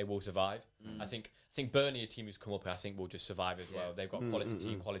because I think they will survive. I think Burnley, a team who's come up, I think will just survive as well. They've got quality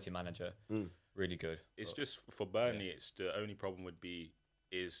team, quality manager, really good. It's just for Burnley. It's the only problem would be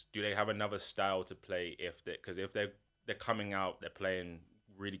is do they have another style to play because if they're coming out, they're playing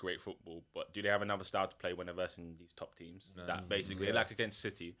really great football, but do they have another style to play when they're versing these top teams? That basically like against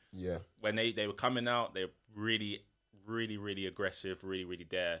City. Yeah, when they were coming out, they're really, really, really aggressive, really, really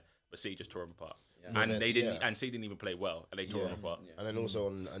there, but City just tore them apart. And they didn't, and City didn't even play well, and they tore them apart. And then also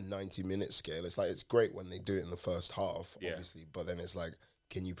on a 90-minute scale, it's like it's great when they do it in the first half, obviously, but then it's like,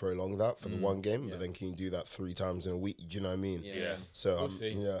 can you prolong that for the one game? But then can you do that 3 times in a week? Do you know what I mean? Yeah. So we'll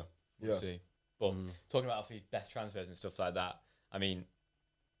see. We'll see. But talking about obviously best transfers and stuff like that, I mean,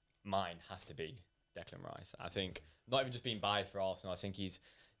 mine has to be Declan Rice. I think not even just being biased for Arsenal. I think he's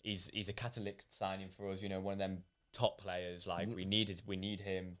a catalytic signing for us. You know, one of them top players. Like we need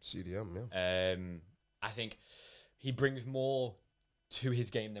him. CDM, I think he brings more to his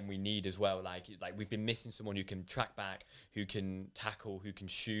game than we need as well. Like we've been missing someone who can track back, who can tackle, who can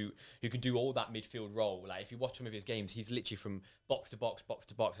shoot, who can do all that midfield role. Like if you watch some of his games, he's literally from box to box,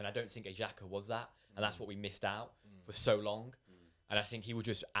 and I don't think Xhaka was that, and that's what we missed out for so long, and I think he would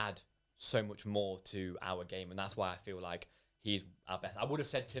just add so much more to our game, and that's why I feel like he's our best. I would have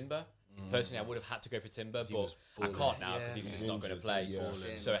said Timber. Personally, I would have had to go for Timber, but I can't now because he's just not going to play.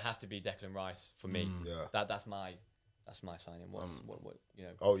 So it has to be Declan Rice for me. That's my signing. What you know?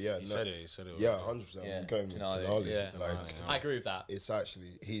 Oh yeah, He said it. Yeah, 100%. I'm going with Tonali. Yeah. Like, I agree with that. it's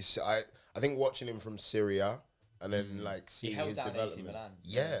actually I think watching him from Syria and then like seeing his development.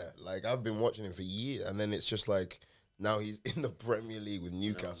 Yeah, like I've been watching him for years, and then it's just like now he's in the Premier League with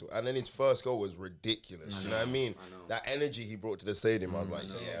Newcastle, and then his first goal was ridiculous. You know what I mean? That energy he brought to the stadium, I was like,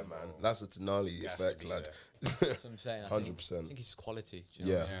 yeah, man, that's a Tonali effect, lad. That's what I'm saying. 100%. I think he's quality. Do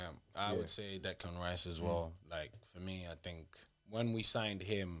you know? I would say Declan Rice as well. Like for me, I think when we signed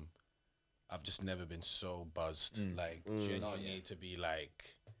him, I've just never been so buzzed. Like genuinely to be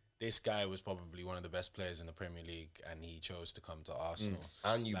like, this guy was probably one of the best players in the Premier League, and he chose to come to Arsenal.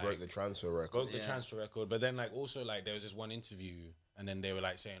 And you broke the transfer record. Broke the transfer record, but then like also like there was this one interview, and then they were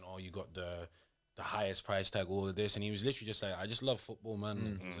like saying, "Oh, you got the highest price tag, all of this," and he was literally just like, "I just love football,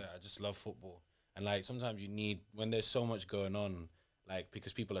 man." He was like, "I just love football," and like sometimes you need, when there's so much going on, like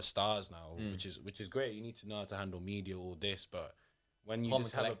because people are stars now, which is great. You need to know how to handle media, all this, but when you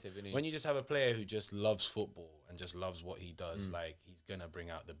just have a player who just loves football and just loves what he does, like he's gonna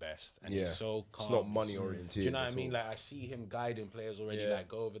bring out the best. And he's so calm. It's not money oriented. Do you know what I mean? Like I see him guiding players already. Like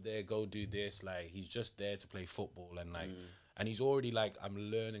go over there, go do this. Like he's just there to play football, and like, and he's already like, I'm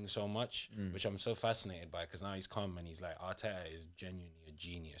learning so much, which I'm so fascinated by, because now he's come and he's like, Arteta is genuinely a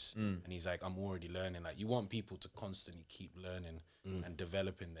genius, and he's like, I'm already learning. Like you want people to constantly keep learning and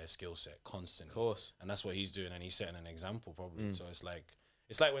developing their skill set constantly. Of course. And that's what he's doing, and he's setting an example probably. So it's like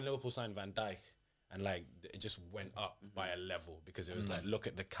when Liverpool signed Van Dijk, and like it just went up by a level, because it was like, look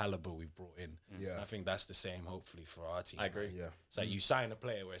at the caliber we've brought in. And I think that's the same hopefully for our team. I agree. It's like you sign a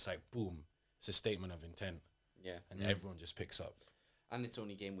player where it's like boom, it's a statement of intent. And everyone just picks up. And it's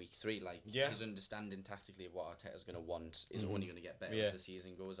only game week 3. Like his understanding tactically of what Arteta's going to want is only going to get better as the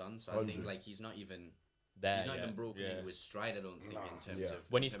season goes on. So I think like he's not even even broken into his stride, I don't think, in terms of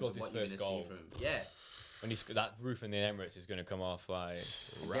when he scores his first goal. When he's that roof in the Emirates is going to come off, like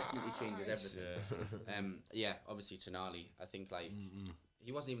it definitely changes everything. Obviously Tonali, I think like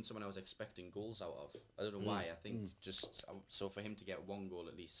he wasn't even someone I was expecting goals out of. I don't know why. I think just so for him to get 1 goal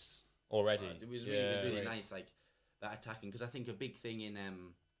at least already, it was really nice, like that attacking. Because I think a big thing in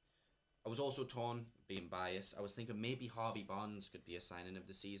I was also torn, being biased. I was thinking maybe Harvey Barnes could be a signing of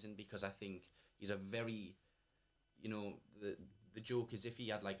the season, because I think he's a very, you know, the joke is if he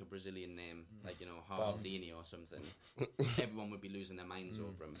had like a Brazilian name, like, you know, Harvaldinho or something, everyone would be losing their minds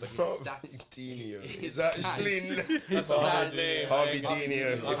over him. But his stats... Is actually...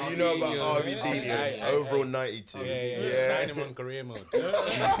 Harvaldinho. If you know about Harvaldinho, overall 92. Sign him on career mode. Buddy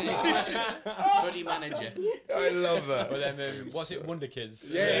manager. I love that. But then, what's it, Wonder Kids?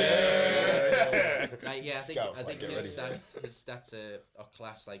 Like, I think his stats are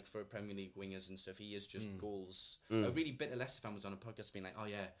class, like for Premier League wingers and stuff. He is just goals. A really bitter Leicester fan was on a podcast being like, "Oh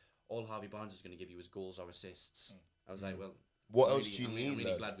yeah, all Harvey Barnes is going to give you is goals or assists." I was like, "Well, what else do you need?" I'm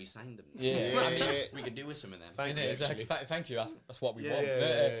really glad we signed him. I mean, we could do with some of them. Thank you. That's what we want.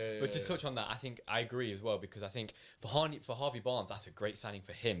 But to touch on that, I think I agree as well, because I think for Harvey Barnes, that's a great signing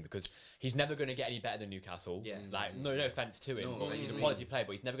for him, because he's never going to get any better than Newcastle. Like no offense to him, but he's a quality player,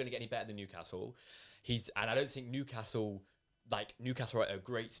 but he's never going to get any better than Newcastle. And I don't think Newcastle are at a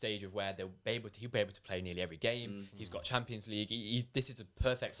great stage of where he'll be able to play nearly every game. He's got Champions League. This is a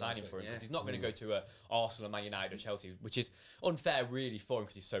perfect signing for him, because he's not going to go to Arsenal, Man United or Chelsea, which is unfair really for him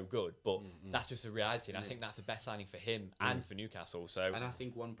because he's so good. But that's just a reality, and I think that's the best signing for him and for Newcastle. So, and I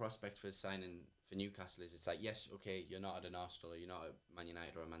think one prospect for signing for Newcastle is, it's like, yes, okay, you're not at an Arsenal, or you're not at Man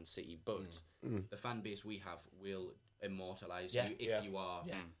United or a Man City, but the fan base we have will immortalise you if you are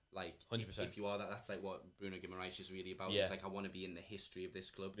like 100%. If you are that's like what Bruno Guimaraes is really about. It's like, I want to be in the history of this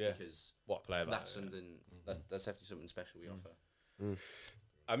club, because what player that's something that's definitely something special we offer.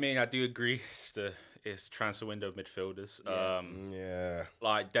 I mean, I do agree. It's transfer window of midfielders.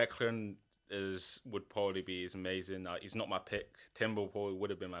 Like Declan would probably be amazing. He's not my pick. Timber probably would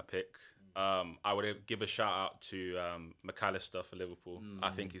have been my pick. I would give a shout out to McAllister for Liverpool.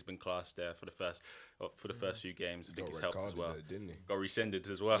 I think he's been class there for the first few games. I think he's helped as well. Didn't he? Got rescinded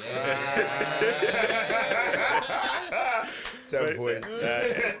as well. 10 points.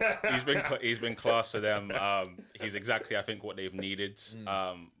 He's been class for them. He's exactly, I think, what they've needed.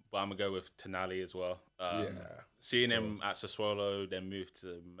 But I'm gonna go with Tonali as well. Seeing him at Sassuolo, then move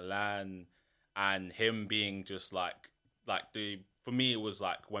to Milan, and him being just like for me, it was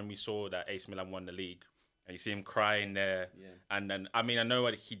like when we saw that AC Milan won the league, and you see him crying there. Yeah. And then, I mean, I know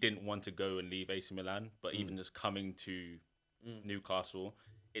he didn't want to go and leave AC Milan, but even just coming to Newcastle,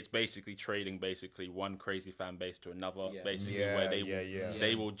 it's basically trading one crazy fan base to another, where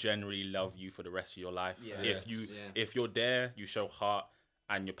they will generally love you for the rest of your life. Yeah. If you're there, you show heart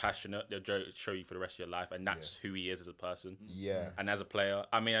and you're passionate, they'll show you for the rest of your life, and that's who he is as a person. Yeah. And as a player,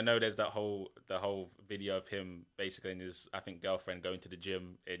 I mean, I know there's the whole video of him basically and his, I think, girlfriend going to the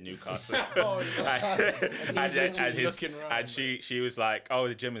gym in Newcastle. and she was like, "Oh,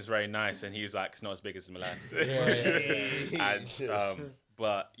 the gym is very nice," and he was like, "It's not as big as Milan."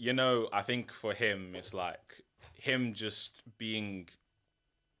 But you know, I think for him, it's like him just being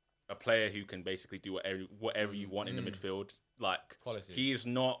a player who can basically do whatever you want in the midfield. Like quality. He's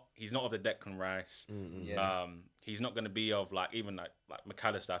not of the Declan Rice. He's not going to be of like even like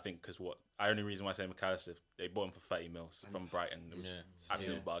McAllister. I think because the only reason why I say McAllister, they bought him for 30 mils from Brighton. It was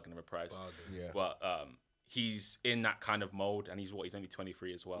absolute bargain of a price. But he's in that kind of mold, and he's only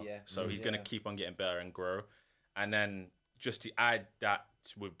 23 as well. So he's going to keep on getting better and grow. And then just to add that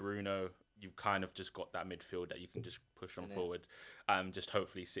with Bruno, you've kind of just got that midfield that you can just push them forward. Just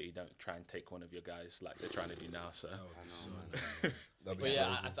hopefully City don't try and take one of your guys like they're trying to do now. So, but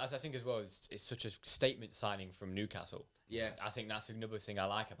yeah, as I think as well, it's such a statement signing from Newcastle. Yeah, I think that's another thing I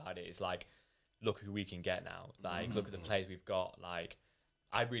like about it. Is like, look who we can get now. Like, look at the players we've got. Like,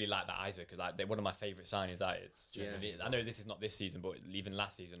 I really like that Isaac because like they're one of my favourite signings. That is. I know this is not this season, but even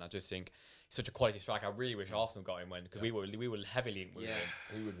last season, I just think he's such a quality striker. I really wish Arsenal got him because we were heavily linked with him.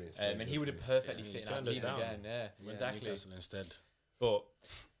 He would be, and he would have perfectly fit in our team again. Yeah, exactly. Instead, but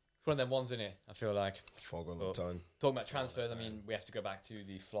it's one of them ones, isn't it? I feel like fog on the time. Talking about transfers, I mean, we have to go back to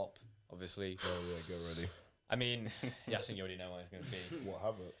the flop, obviously. Oh yeah, get ready. I mean, I think you already know what it's going to be. What,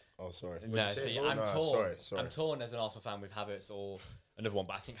 Havertz? Oh, sorry. No, see, I'm torn. Sorry. I'm torn as an Arsenal fan with Havertz or another one,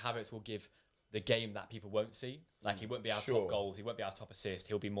 but I think Havertz will give the game that people won't see. Like, he won't be our top goals, he won't be our top assist,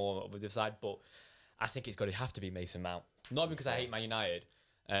 he'll be more of the side, but I think it's got to have to be Mason Mount. Not even because I hate Man United.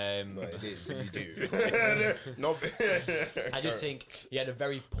 No, it is. You do. I just think he had a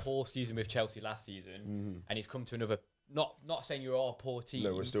very poor season with Chelsea last season, and he's come to another. Not saying you're all a poor team.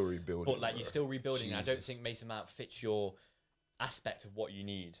 No, we're still rebuilding. But like you're still rebuilding. And I don't think Mason Mount fits your aspect of what you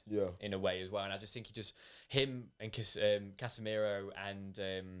need. In a way as well. And I just think him and Casemiro and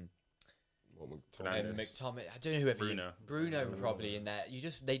McTominay. I don't know whoever. Bruno probably in there.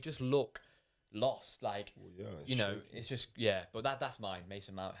 They just look lost. Like it's just But that's mine.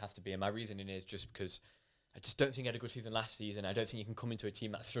 Mason Mount has to be. And my reasoning is just because I just don't think he had a good season last season. I don't think you can come into a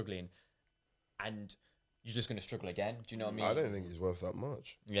team that's struggling and you're just going to struggle again. Do you know what I mean? I don't think he's worth that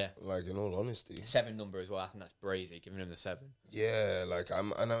much. Yeah. Like, in all honesty. 7 number as well. I think that's brazy, giving him the 7. Yeah, like,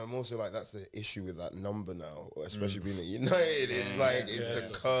 I'm also like, that's the issue with that number now, especially being at United. It's like, it's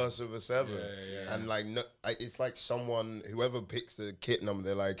the curse of a 7. And like, it's like whoever picks the kit number,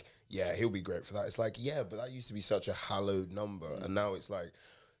 they're like, yeah, he'll be great for that. It's like, yeah, but that used to be such a hallowed number. And now it's like,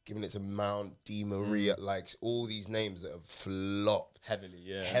 giving it to Mount, Di Maria, like, all these names that have flopped.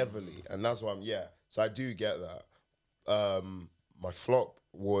 Heavily. And that's why So I do get that. My flop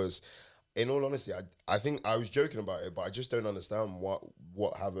was, in all honesty, I think I was joking about it, but I just don't understand what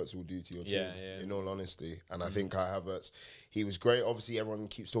Havertz will do to your team, in all honesty. And I think Kai Havertz, he was great. Obviously, everyone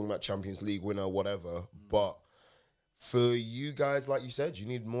keeps talking about Champions League winner, whatever. But for you guys, like you said, you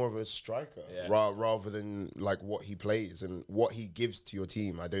need more of a striker rather than like what he plays and what he gives to your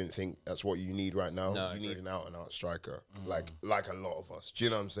team. I don't think that's what you need right now. No, you need an out-and-out striker, like a lot of us. Do you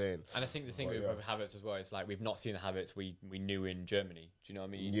know what I'm saying? And I think the thing with Havertz as well is like we've not seen the Havertz we knew in Germany. Do you know what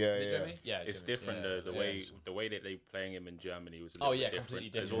I mean? Germany? It's different. The way that they playing him in Germany was a little bit completely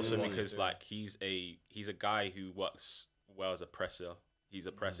different. It's also because like he's a guy who works well as a presser. He's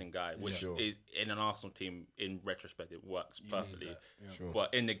a pressing guy, which is in an Arsenal team, in retrospect, it works perfectly.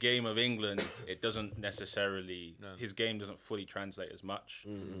 But in the game of England, it doesn't necessarily, his game doesn't fully translate as much.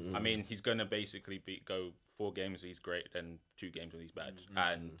 I mean, he's going to basically go 4 games where he's great, then 2 games when he's bad.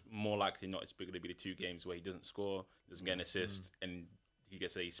 And more likely not, it's going to be the 2 games where he doesn't score, doesn't get an assist, and he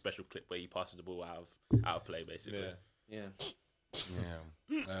gets a special clip where he passes the ball out of play, basically.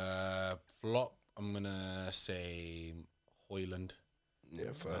 Flop, I'm going to say Højlund.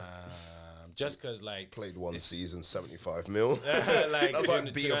 Yeah, fair. Just because, like... Played one season, 75 mil. Like, that's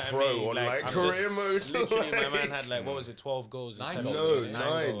like be a pro on like career mode. Literally, my man had like, what was it, 12 goals? 9 goals.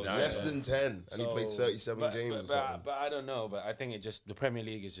 No, 9. Less than 10. And he played 37 games or something. But I don't know. But I think the Premier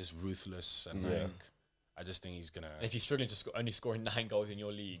League is just ruthless. And like, I just think he's going to... If you're struggling to only scoring 9 goals in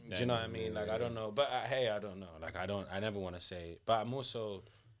your league... Do you know what I mean? Like, I don't know. But hey, I don't know. Like, I never want to say... But I'm also...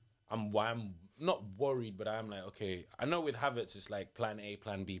 I'm not worried, but I'm like, okay, I know with Havertz, it's like plan A,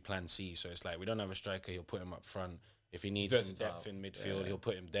 plan B, plan C. So it's like, we don't have a striker, he'll put him up front. If he needs some depth in midfield, he'll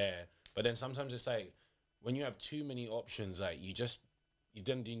put him there. But then sometimes it's like, when you have too many options, like you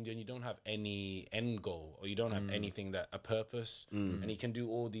don't have any end goal, or you don't have anything a purpose. And he can do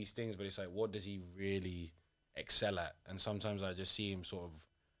all these things, but it's like, what does he really excel at? And sometimes I just see him sort of,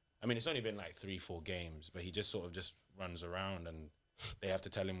 I mean, it's only been like 3-4 games, but he just sort of just runs around and they have to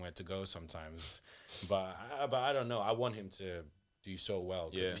tell him where to go sometimes. But I don't know. I want him to do so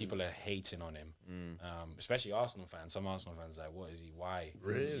well because people are hating on him, especially Arsenal fans. Some Arsenal fans are like, what is he? Why?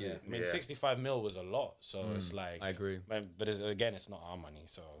 Really? I mean, 65 mil was a lot, so it's like, I agree. But again, it's not our money,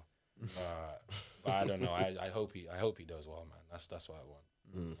 so. But I don't know. I hope he does well, man. That's what I want.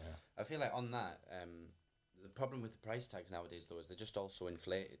 Yeah. I feel like on that, the problem with the price tags nowadays, though, is they're just also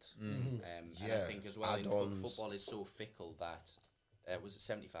inflated. And I think as well, football is so fickle that was it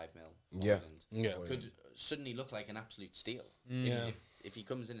 75 mil? Yeah. Could suddenly look like an absolute steal. If he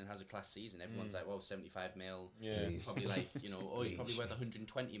comes in and has a class season, everyone's like, well, 75 mil. Yeah. Probably like, he's probably worth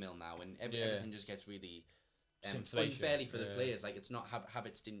 120 mil now, and everything just gets really unfairly for the players. Like, it's not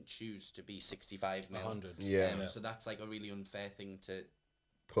Havertz didn't choose to be 65 mil. 100. So that's like a really unfair thing to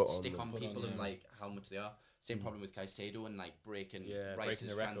stick on people of like how much they are. Same problem with Caicedo and like breaking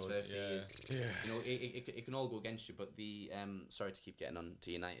Rice's transfer fees. It can all go against you. But the sorry to keep getting on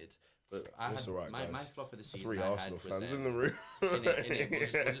to United, but I had my flop of the season. 3 Arsenal fans in the room. We'll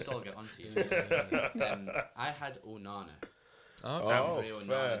just all get on to you. I had Onana. Andre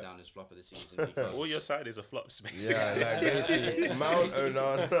Onana down as flop of the season. Because all your side is a flop, basically. Yeah, like basically Mount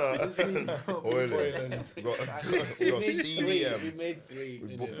Onana, Oiland. We got CDM. We made 3.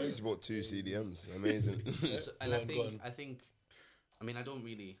 We basically bought 2 CDMs. Amazing.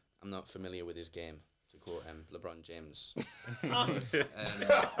 I'm not familiar with his game, to quote LeBron James. I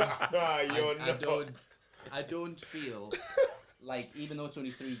don't feel like, even though it's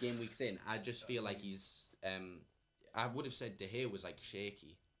only 3 game weeks in, I just feel like he's I would have said De Gea was like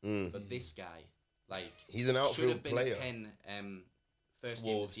shaky, but this guy, like, he's an outfield player. Should have been a 10 first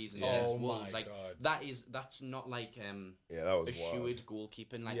game of the season against Wolves. Like, that's not like that was assured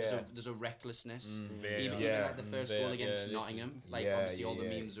goalkeeping. Like, there's a recklessness. Even like the first goal against Nottingham. Like, obviously all the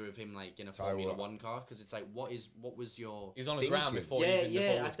memes are of him like in a Formula 1 car, because it's like, what was your? He was on the ground before. I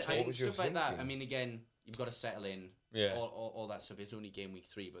think stuff like that. I mean, again, you've got to settle in. All that stuff. It's only game week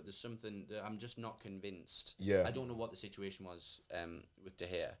 3, but there's something that I'm just not convinced. I don't know what the situation was with De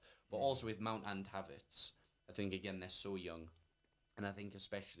Gea, but also with Mount and Havertz. I think again they're so young, and I think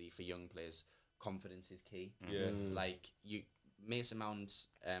especially for young players, confidence is key. Like Mason Mount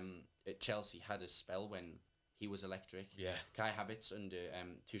at Chelsea had a spell when he was electric. Kai Havertz under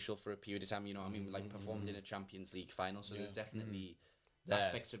Tuchel for a period of time. You know what I mean? Like performed in a Champions League final. So there's definitely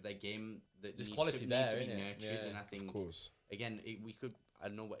aspects of their game that there's need quality to be nurtured, and I think, of course, again, we could. I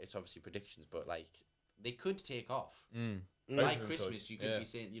don't know what it's obviously predictions, but like they could take off. By Christmas, you could be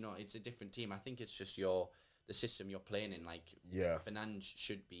saying, it's a different team. I think it's just the system you're playing in. Like, Fernandes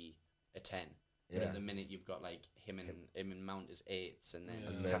should be a 10. But at the minute, you've got like him and Mount as 8s, and then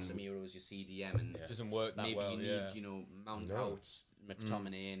Casemiro's your CDM, and it doesn't work that maybe well. you need Mount out,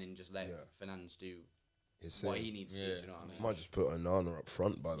 McTominay in, and just let Fernandes do what he needs to do. Do you know what I mean? Might just put Onana up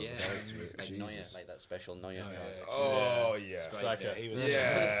front by the way. Like Neuer, like that special Neuer card. Oh yeah, striker. He was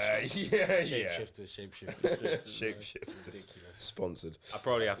shapeshifter. Sponsored. I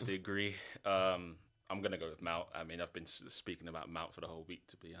probably have to agree. I'm gonna go with Mount. I mean, I've been speaking about Mount for the whole week,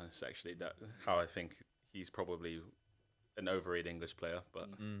 to be honest. Actually, how I think he's probably an overrated English player, but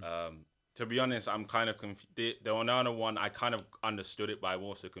to be honest, I'm kind of confused. The Onana one, I kind of understood it, but I'm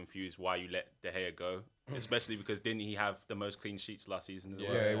also confused why you let De Gea go, especially because didn't he have the most clean sheets last season?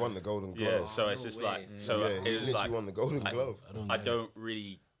 Yeah, he won the Golden Glove. Yeah, so it's just like, he literally won the Golden Glove. I don't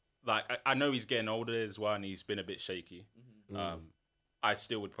really like. I know he's getting older as well, and he's been a bit shaky. I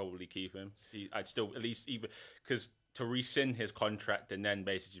still would probably keep him. I'd still at least even because to rescind his contract and then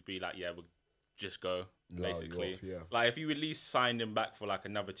basically be like, we'll just go. Basically, like if you at least signed him back for like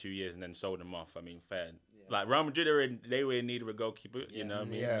another 2 years and then sold him off, I mean, fair. Like Real Madrid they were in need of a goalkeeper, you know what I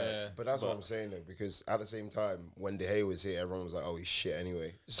mean? But that's what I'm saying though, because at the same time when De Gea was here, everyone was like, "Oh, he's shit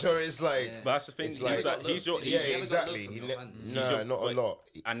anyway." So it's like, but that's the thing. He's exactly. Not a lot.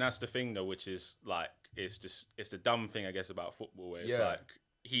 And that's the thing though, which is like it's the dumb thing I guess about football, where it's like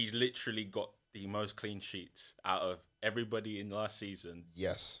he's literally got the most clean sheets out of everybody in last season.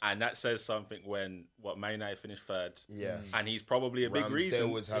 Yes. And that says something when Man United finished third. Yeah. And he's probably a big Ramsdale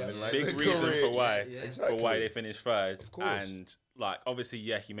reason. was having like Big the reason career. for why Exactly. for why they finished third. Of course. And like obviously,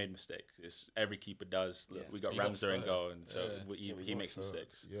 he made mistakes. Every keeper does. Look, we got You got Ramsdale in third. goal, and so he got makes third.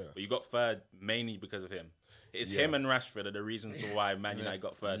 mistakes. Yeah. But you got third mainly because of him. It's him and Rashford are the reasons for why Man United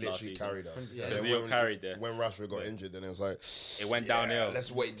got third last Literally season. carried us. Yeah. And They all carried there. When Rashford got injured, then it was like It went downhill.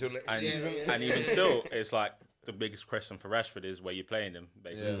 Let's wait till next And, season. and even still, it's like the biggest question for Rashford is where you're playing him,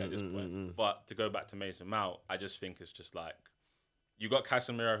 basically, at this point. But to go back to Mason Mount, I just think it's just like you got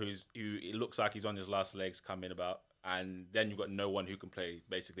Casemiro, who it looks like he's on his last legs coming about, and then you've got no one who can play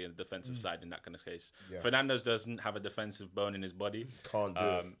basically in the defensive side in that kind of case. Yeah. Fernandes doesn't have a defensive bone in his body. Can't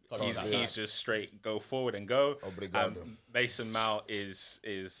do it. He's just straight go forward and go. Obrigado. Mason Mount is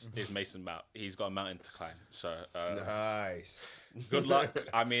Mason Mount. He's got a mountain to climb. So Nice. good luck.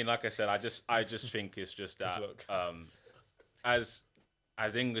 I mean, like I said, I just think it's just that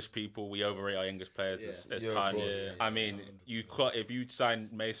as English people, we overrate our English players as of times. course. I mean, if you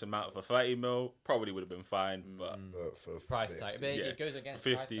signed Mason Mount for 30 mil, probably would have been fine. But But for Price 50, tag. But it goes against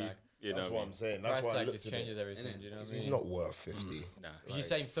 50, price tag. you know, That's what I'm saying. That's Price why I tag looked just at it. changes everything. Do you know what I He's mean? not worth 50. nah. If you're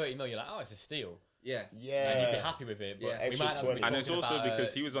saying 30 mil, you're like, oh, it's a steal. Yeah. And you'd be Yeah. happy with it. But Yeah. we Extra might not 20. be And it's talking also about,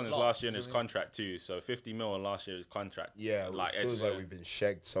 because he was on his flop, last year in his you know what I mean? contract too. So 50 mil on last year's contract. Yeah, like it feels like we've been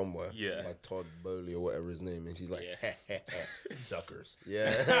shagged somewhere. Yeah. Like Todd Bowley or whatever his name is. He's like, Yeah. suckers. Yeah.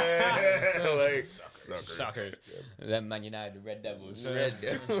 like, suckers. Suckers. Then Man United, the Red Devils. Red.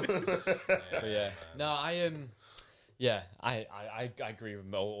 But yeah. No, I agree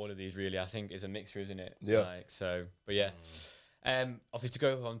with all of these really. I think it's a mixture, isn't it? Yeah. Like, so, but yeah. Obviously, to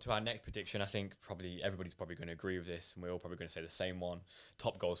go on to our next prediction, I think everybody's probably going to agree with this, and we're all probably going to say the same one: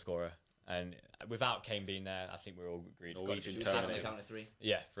 top goal scorer. And without Kane being there, I think we're all agreed. It's got to Norwegian be Should we Terminator. start on the count of three?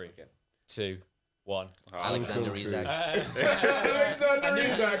 Yeah, 3, Okay. 2, 1. Alexander Nkunku. Isak. Alexander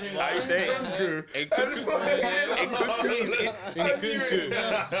Isak. How you say Nkunku.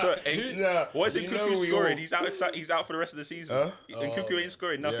 What is You know Nkunku we scoring? all- He's out for the rest of the season. Huh? Nkunku ain't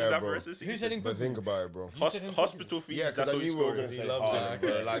scoring. Nothing's Yeah, out for bro. the rest of the Who season. said But Nkunku? think about it, bro. Hospital fees. Yeah, That's because I what he's knew we were scoring. going to say loves Haaland, it. bro.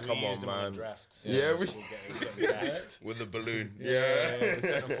 Okay. Like, come We on, used him in the man. draft. Yeah, we. With the balloon. Yeah.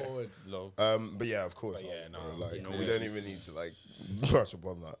 Centre forward. Low. But yeah, of course. yeah, bro. no, Like, yeah. we don't even need to like brush up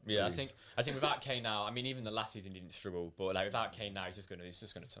on that. Yeah, please. I think without Kane now, I mean, even the last season didn't struggle, but like without Kane now, he's just gonna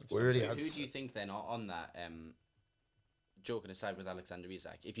turn. We already Who had. do you think then on that? Joking aside with Alexander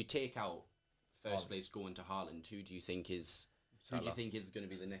Isak, if you take out first place going to Haaland, who do you think is going to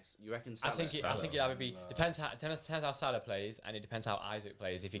be the next? You reckon Salah? I think it would be depends how Salah plays, and it depends how Isaac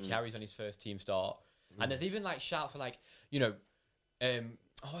plays. If he carries on his first team start, and there's even like shouts for like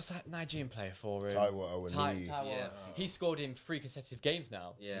what's that Nigerian player for Taiwo Awoniyi. Yeah. He scored in 3 consecutive games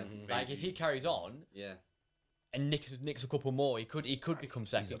now. Yeah. Like if he carries on Yeah. and nicks a couple more, he could become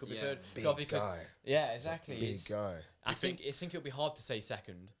second, he could be third. big So because- guy. Yeah, exactly. Big It's- guy. I think it'll be hard to say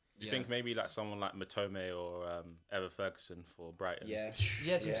second. Do you think maybe like someone like Matome or Ever Ferguson for Brighton? Yeah.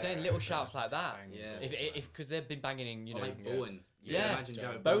 Yeah, that's what I'm saying. Little shouts like that. Yeah. If because they've been banging in, Or like Bowen. Yeah. Imagine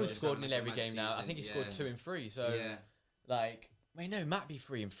Jared Bowen Bowen scored having in like a every mad game now. I season. think he scored 2 in 3. So Yeah. like, wait, no, might be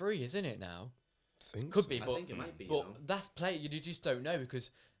 3 in 3, isn't it now? Think Could so. be, I but think it might be. but that's play. You just don't know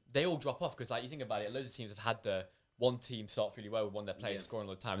because they all drop off. Because like you think about it, loads of teams have had the one team starts really well with one of their players scoring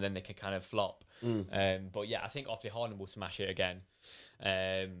all the time, and then they can kind of flop. But yeah, I think obviously Haaland will smash it again.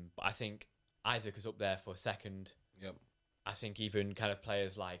 But I think Isaac is up there for second. Yep. I think even kind of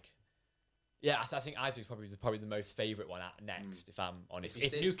players like. Yeah, I think Isaac's probably the most favourite one at next, if I'm honest.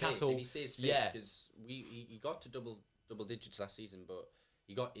 If Newcastle, he stays fit, because he got to double digits last season, but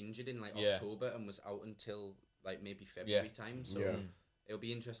he got injured in like October and was out until like maybe February time. So it'll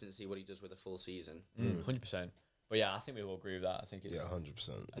be interesting to see what he does with a full season. 100%. But yeah, I think we all agree with that. I think it's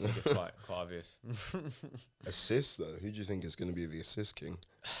 100%. I think it's quite obvious. Assist though, who do you think is going to be the assist king?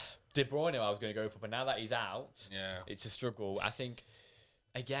 De Bruyne, I was going to go for, but now that he's out, Yeah. it's a struggle. I think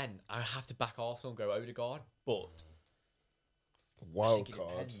again, I have to back Arsenal and go Odegaard, but I Wild think it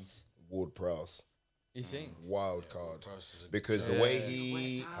card, depends. Ward Prowse. You think? Wild card. Prowse is a Because the way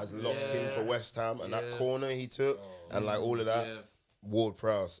he has locked in for West Ham and that corner he took and like all of that, Ward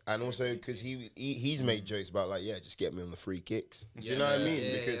Prowse. And also because he's made jokes about like, yeah, just get me on the free kicks. Do you know what I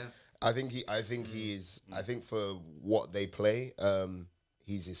mean? Because I think he is. I think for what they play,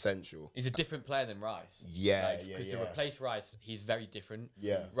 he's essential. He's a different player than Rice. Yeah, Because to replace Rice, he's very different.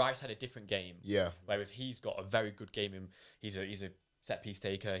 Yeah. Rice had a different game. Yeah. Where if he's got a very good game, he's a set piece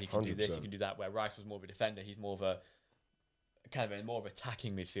taker. He can do this, he 100%. can do that. Where Rice was more of a defender, he's more of a kind of a more of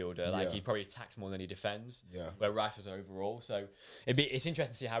attacking midfielder. Like he probably attacks more than he defends. Yeah. Where Rice was overall. So it's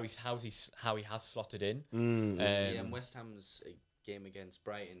interesting to see how he has slotted in. And West Ham's game against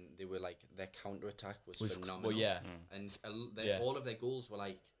Brighton, they were like their counter attack was phenomenal. Well, and all of their goals were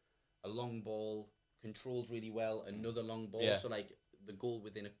like a long ball controlled really well, another long ball. So like the goal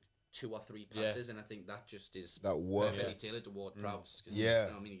within 2 or 3 passes, and I think that just is perfectly tailored toward Prowse. Yeah, you know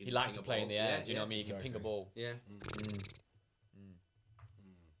what I mean? He likes to play in the air. Do you know what I mean? He can Exactly. ping a ball. Yeah.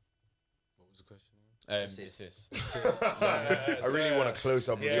 What was the question? Assists. I really want a close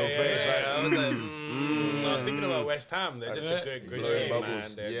up of your face. I was like, I was thinking about West Ham. They're just a good Blowing team, bubbles.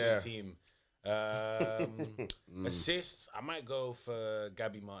 man. They're a good team. Assists, I might go for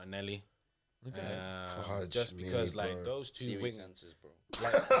Gabby Martinelli. Just because, like, those two Serious wings. answers, bro.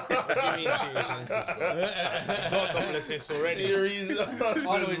 What do you mean serious answers, bro? He's got a couple assists already.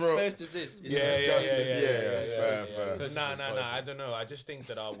 First assist. Fair. Nah, I don't know. I just think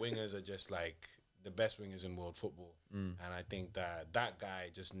that our wingers are just like the best wingers in world football. And I think that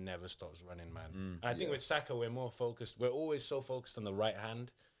guy just never stops running, man. And I think with Saka, we're more focused. We're always so focused on the right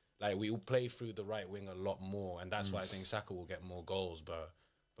hand. Like, we will play through the right wing a lot more. And that's why I think Saka will get more goals. But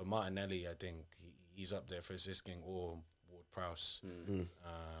Martinelli, I think he's up there for assisting, or Ward-Prowse.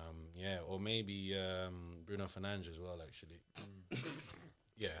 Or maybe Bruno Fernandes as well, actually.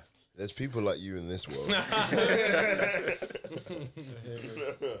 Yeah. There's people like you in this world.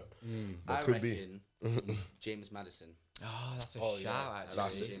 I reckon James Madison. Oh, that's a shout. Actually.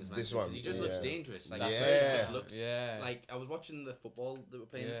 That's James it. Madison, This one. 'cause he just looks dangerous. Like, That's he it. just looked Yeah. like I was watching the football that were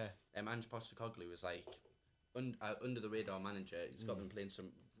playing. Yeah. Ange Postecoglou was like under the radar manager. He's got them playing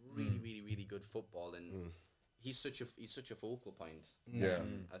some really good football, and he's such a focal point.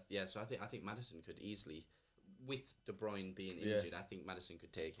 So I think Madison could easily, with De Bruyne being injured, I think Madison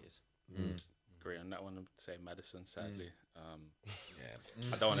could take it. Agree on that one. I'd say Madison. Sadly, I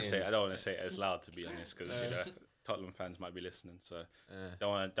don't want to say it as loud, to be honest, because Tottenham fans might be listening. So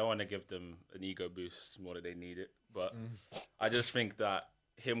don't want to give them an ego boost more than they need it. But I just think that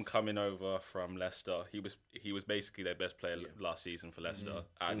him coming over from Leicester, he was basically their best player last season for Leicester,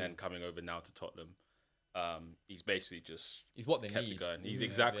 and then coming over now to Tottenham. He's basically he's what they kept need. it going. He's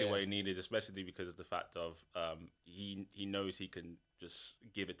exactly what he needed, especially because of the fact of he knows he can just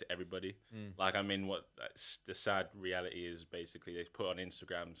give it to everybody. Like, I mean, the sad reality is basically they put on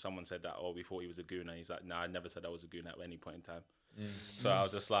Instagram, someone said that, we thought he was a gooner. He's like, I never said I was a gooner at any point in time. So I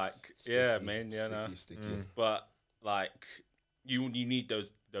was just like, sticky. But like, you need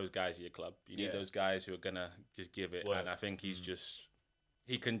those guys at your club. You need those guys who are gonna just give it. And I think he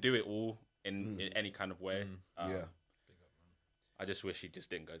can do it all in any kind of way. I just wish he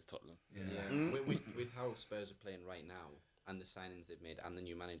just didn't go to Tottenham. With how Spurs are playing right now, and the signings they've made, and the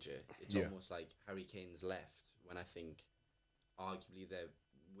new manager, it's almost like Harry Kane's left when I think arguably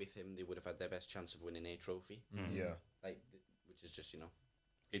with him they would have had their best chance of winning a trophy. Which is just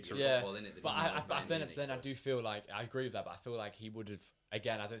it's football, in it. But then I do feel like I agree with that. But I feel like he would have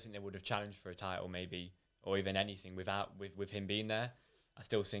again. I don't think they would have challenged for a title, maybe, or even anything with him being there. I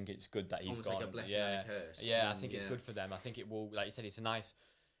still think it's good that he's almost gone. Like a blessing and a curse. I think it's good for them. I think it will, like you said, it's a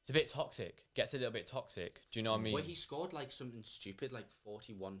bit toxic. Gets a little bit toxic. Do you know what I mean? Well, he scored like something stupid, like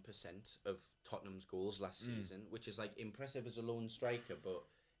 41% of Tottenham's goals last season, which is like impressive as a lone striker. But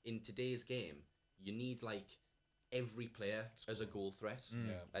in today's game, you need like every player as a goal threat.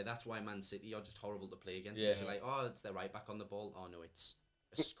 Like, that's why Man City are just horrible to play against. You're like, it's their right back on the ball. Oh no, it's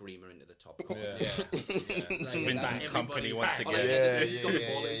a screamer into the top corner. Vincent Company once again. He's got the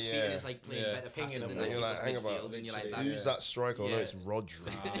ball at his feet and is like playing better passes than you're like, hang about, and you're like, who's that striker? No, it's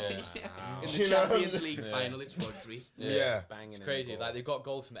Rodri. In the Champions League final, it's Rodri. It's crazy. Like, they've got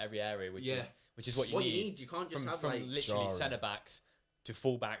goals from every area, which is what you need. You can't just have from like literally centre backs to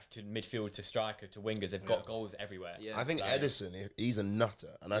full-backs to midfield to striker to wingers. They've got goals everywhere. I think Edison, he's a nutter,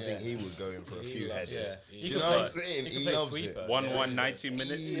 and I think he would go in for a few headers. Do You you know what I'm saying? He loves it. 1-1, 90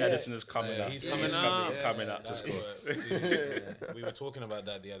 minutes. Edison is coming up. He's coming up to score. We were talking about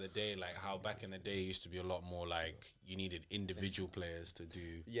that the other day, like how back in the day it used to be a lot more like you needed individual players to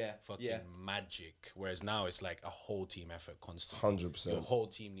do fucking magic, whereas now it's like a whole team effort constantly. 100%. Your whole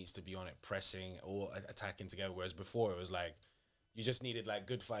team needs to be on it, pressing or attacking together, whereas before it was like you just needed like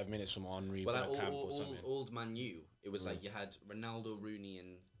good 5 minutes from Henry, like Camp or something. Old Man U. It was like you had Ronaldo, Rooney,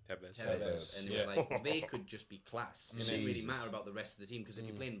 and Tevez. And it was like they could just be class. It didn't really matter about the rest of the team because if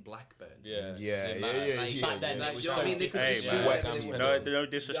you're playing Blackburn, back then, you know what I mean? They could no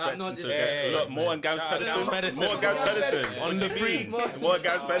disrespect. Look, more on Gavs Pedersen. On the free. More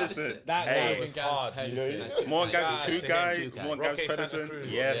Gavs Pedersen. That guy was hard. More Gavs, two guys. More Gavs Pedersen.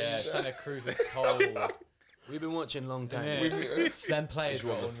 Santa Cruz is cold. We've been watching a long time. Yeah. Them players Just were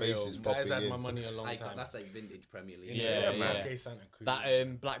want the unreal. faces Guys popping had my in. money a long time. That's like vintage Premier League. Yeah, man. yeah. Okay, Santa Cruz.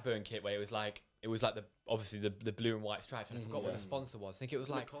 That Blackburn kit where it was like the obviously the blue and white stripes, and I forgot what the sponsor was. I think it was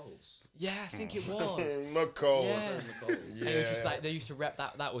like McCall's. yeah, I think it was. McCall. Yeah. McCall's. And it was just like they used to rep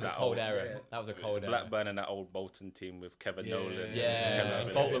that. That was a cold era. That was a cold era. Blackburn and that old Bolton team with Kevin Nolan. Yeah,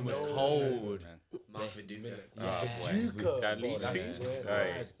 Kevin Bolton was Nolan. cold. Mark Viduka. That Leeds team.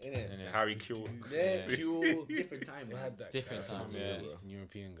 Hey, Harry Kewell. Yeah, different time. They had that Different guy, time, some yeah. Eastern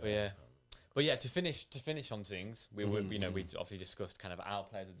European guy. But yeah, to finish on things, we would we obviously discussed kind of our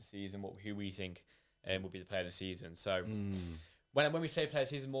players of the season, who we think will be the player of the season. So when we say player of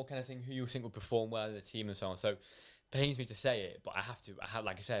the season, more kind of thing who you think will perform well in the team and so on. So it pains me to say it, but I have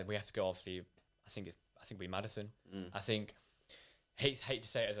like I said, we have to go. Obviously, I think we Maddison. I think hate to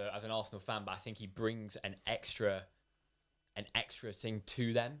say it as an Arsenal fan, but I think he brings an extra thing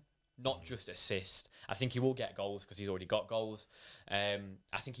to them. Not just assist. I think he will get goals because he's already got goals. I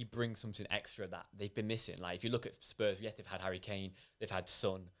think he brings something extra that they've been missing. Like if you look at Spurs, yes, they've had Harry Kane, they've had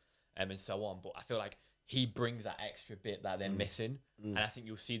Son, and so on. But I feel like he brings that extra bit that they're missing, and I think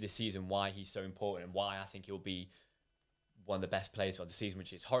you'll see this season why he's so important and why I think he'll be one of the best players of the season.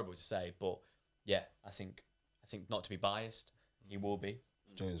 Which is horrible to say, but yeah, I think not to be biased, he will be.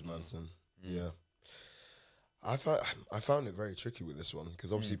 James Maddison. Yeah. I found it very tricky with this one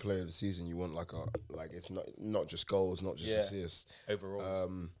because obviously player of the season you want like it's not just goals, not just assists overall.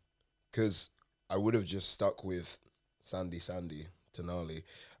 Because I would have just stuck with Sandy Tonali,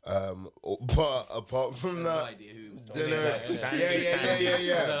 but apart from that, No idea who.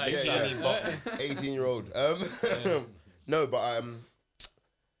 18-year-old. No, but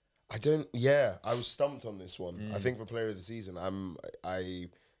I don't. Yeah, I was stumped on this one. I think for player of the season, I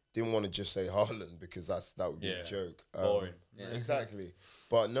didn't want to just say Haaland because that would be a joke. Boring. Exactly.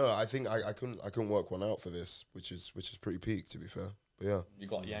 But no, I think I couldn't work one out for this, which is pretty peak to be fair. But yeah.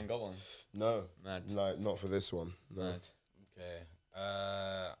 You ain't got one. No. Mad. No, not for this one. No. Mad. Okay.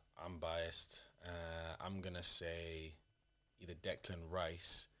 I'm biased. I'm gonna say either Declan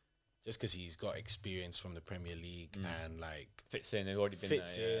Rice, just because he's got experience from the Premier League and like Fits in. He's already been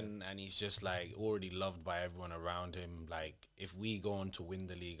fits there, in, and he's just like already loved by everyone around him. Like if we go on to win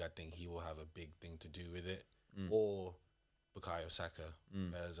the league, I think he will have a big thing to do with it. Or Bukayo Saka,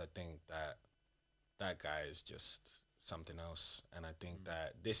 because I think that guy is just something else. And I think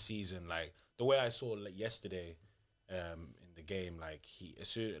that this season, like the way I saw yesterday in the game, like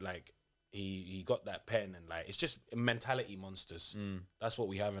he got that pen and like it's just mentality monsters. That's what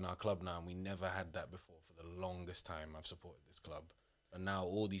we have in our club now, and we never had that before. For the longest time I've supported this club, but now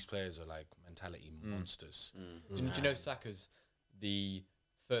all these players are like mentality monsters. Do you know Saka's the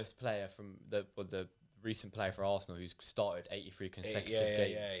first player from the recent player for Arsenal who's started 83 consecutive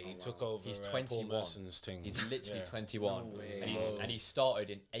games? Yeah, he took over. He's Paul 21. Merson's thing. He's literally 21, No way. and he started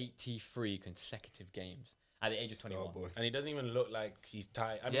in 83 consecutive games at the age of 21. Oh boy. And he doesn't even look like he's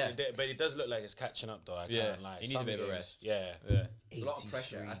tired. I mean, but it does look like it's catching up, though. I can't lie. He needs a bit of a rest. Yeah. A lot of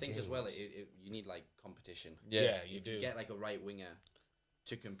pressure. I think as well, you need like competition. Yeah, you If do. you get like a right winger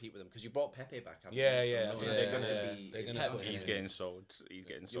to compete with him, because you brought Pepe back. haven't Yeah, you? yeah, From I think Norwich. they're gonna- It'd they're be- gonna put He's Yeah. getting sold. He's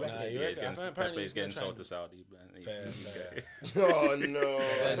getting sold. reckon? Yeah, You reckon? he's Apparently getting he's sold gonna to Saudi. Man. Fair, He's fair. Oh no.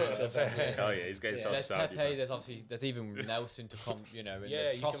 Oh yeah, he's getting sold to There's Saudi. Pepe. There's even Nelson to come. And Yeah,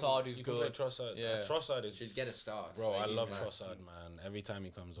 there's Trossard who's you can play good. Trossard. Yeah. Trossard is should get a start. bro. Like, I he's love class. Trossard, man. Every time he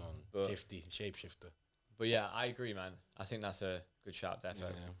comes on, But- 50 shapeshifter. But yeah, I agree, man. I think that's a good shout,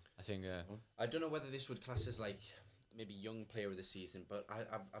 definitely. Yeah. I think. I don't know whether this would class as like maybe young player of the season, but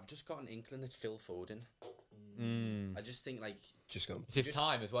I've just got an inkling that Phil Foden. I just think like Just gonna. It's his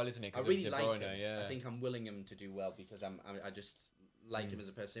time as well, isn't it? I 'Cause of really De like Bruyne, him. yeah. I think I'm willing him to do well because I just like him as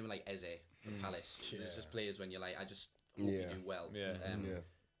a person. Same like Eze from Palace. There's just players when you're like I just hope you do well. Yeah. Yeah.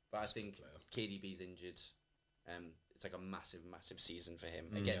 But I think KDB's injured. It's like a massive season for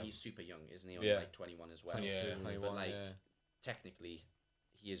him. Again, he's super young, isn't he? Only Yeah. like 21 as well. Yeah. But like technically,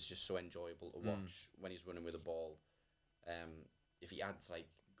 he is just so enjoyable to watch when he's running with the ball. If he adds like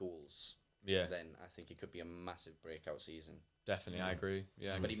goals, Yeah, then I think it could be a massive breakout season. definitely. I agree.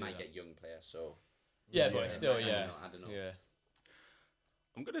 Yeah, I But can he see might that. get young players, so Yeah, but still, yeah. I don't know. Yeah.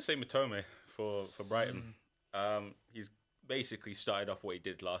 I'm gonna say Matome for Brighton. He's basically started off what he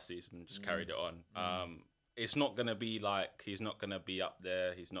did last season and just carried it on. It's not gonna be like he's not gonna be up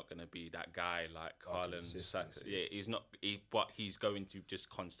there. He's not gonna be that guy like Haaland. consistency. Yeah, he's not. But he's going to just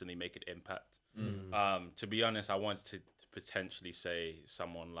constantly make an impact. To be honest, I wanted to potentially say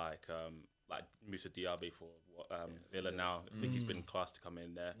someone like Moussa Diaby for Villa now. I think he's been class to come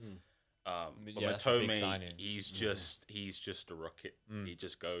in there. Yeah, that's a big signing. he's just a rocket. He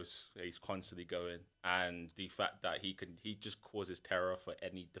just goes. He's constantly going, and the fact that he just causes terror for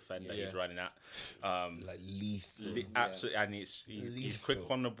any defender he's running at. Like lethal. Absolutely, and he's quick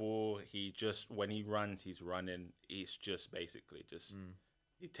on the ball. He just when he runs, he's running. He's just basically just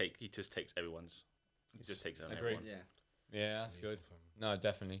he just takes everyone's. He just takes on everyone. Yeah, that's good. No,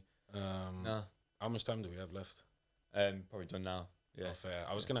 definitely. No. How much time do we have left? Probably done now. Yeah, oh, fair.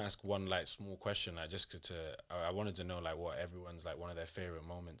 I was gonna ask one like small question. I wanted to know like what everyone's like one of their favorite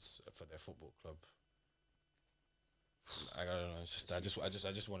moments for their football club. I don't know. It's just I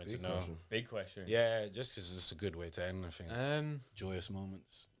just wanted to know. Big question. Yeah, just because it's a good way to end. I think. Joyous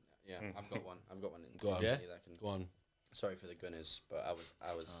moments. Yeah, I've got one. Go on. Yeah? Go on. Sorry for the Gunners, but I was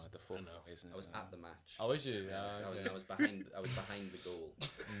The fourth, I was at the match. Oh, was you? I was behind the goal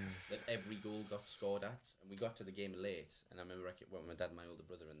that every goal got scored at, and we got to the game late. And I remember when my dad and my older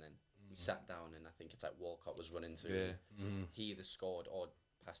brother, and then we sat down, and I think it's like Walcott was running through. He either scored or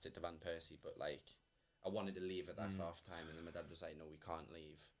passed it to Van Persie, but like I wanted to leave at that half time, and then my dad was like, "No, we can't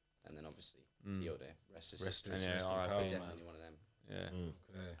leave." And then obviously Teode, rest his definitely one of them. Yeah,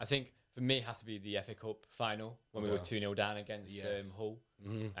 I think for me it has to be the FA Cup final when we were 2-0 down against Hull,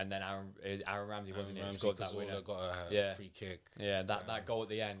 and then Aaron Ramsey wasn't it? Scored that winner. Got a free kick. Yeah, that goal at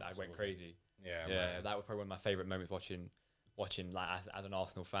the end, I went crazy. Yeah, that was probably one of my favourite moments watching like as an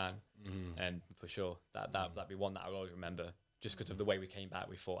Arsenal fan, and for sure that'd be one that I'll always remember just because of the way we came back.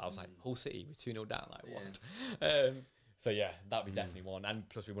 We thought I was like Hull City, we're 2-0 down, like what? So yeah, that'd be definitely one, and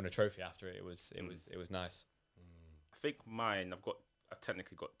plus we won a trophy after it. It was nice. I think mine. I've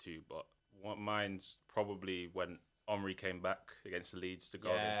technically got two, but mine's probably when Omri came back against the Leeds to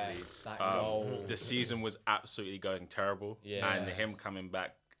go against Leeds. That goal. The season was absolutely going terrible, and him coming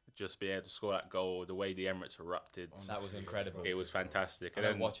back, just being able to score that goal, the way the Emirates erupted, That was incredible. it was fantastic. And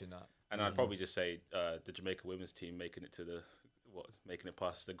then watching that, and I'd probably just say the Jamaica women's team making it to making it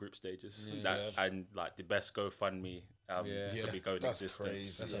past the group stages, and like the best GoFundMe to be going in existence.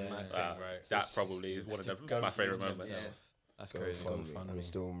 Crazy. That's a mad thing, right? That probably is one of my favorite moments. That's crazy. And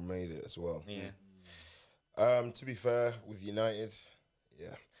still made it as well. Yeah. To be fair, with United,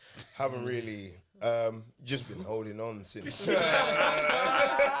 haven't really just been holding on since.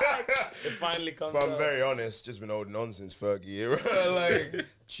 It finally comes. If I'm very honest, just been holding on since Fergie era. Like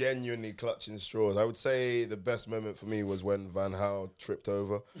genuinely clutching straws. I would say the best moment for me was when Van Gaal tripped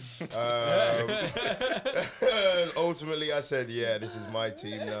over. Ultimately, I said, "Yeah, this is my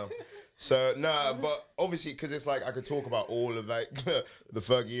team now." So but obviously because it's like I could talk about all of like the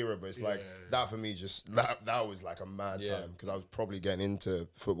Fergie era, but it's like that for me just that was like a mad time because I was probably getting into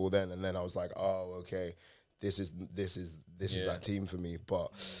football then, and then I was like, oh okay, this is that team for me.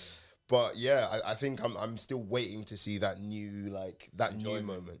 But yeah, I think I'm still waiting to see that new new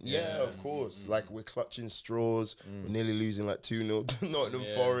moment. Yeah, of course. Like we're clutching straws, we're nearly losing like 2-0 to Nottingham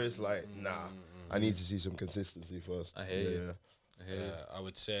Forest. Like I need to see some consistency first. I hear you. I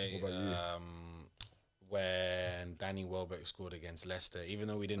would say when Danny Welbeck scored against Leicester, even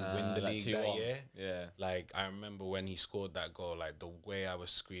though we didn't win the league that year, like I remember when he scored that goal, like the way I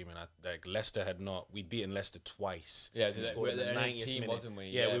was screaming, like Leicester we'd beaten Leicester twice. Yeah, we were the only team, wasn't we?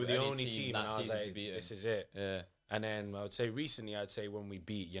 Yeah, we were the only team, and I was like, this is it. Yeah. And then I would say recently, when we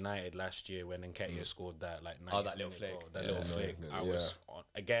beat United last year when Nketiah scored that like 90th that little flick. goal, that little flick. I was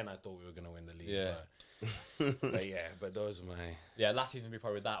again. I thought we were gonna win the league. Yeah. But those are my last season we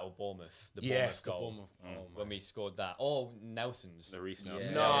probably that or Bournemouth. The goal when we scored that. Or Nelson's. The Reece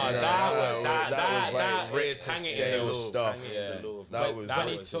Nelson. No, that was hanging in the stuff.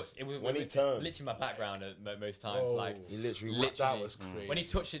 When he turned. Literally my background at most times. Like he literally that was crazy. When he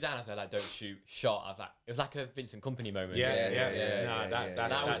touched it down, I was like, don't shoot, shot. I was like, it was like a Vincent Kompany moment.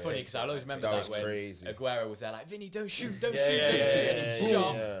 That was funny because I always remember that when Aguero was there like, Vinny, don't shoot, don't shoot, and he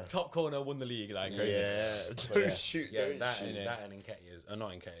shot. Top corner, won the league. Like crazy. Don't shoot. That and Nketiah's,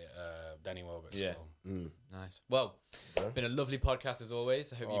 not Nketiah, Danny Welbeck. Yeah. Nice. Well, been a lovely podcast as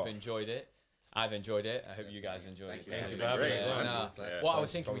always. I hope you've enjoyed it. I've enjoyed it. I hope you guys enjoyed it. Thank you for having me. What I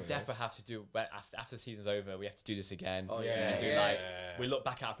was thinking, we definitely have to do after the season's over. We have to do this again. We look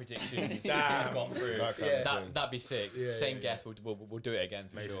back at our predictions. We've got through. That'd be sick. Same guess. We'll do it again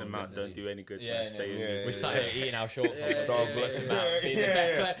for Mason sure. Mount don't do any good. We're sat here eating our shorts. Stop Mason Mount being the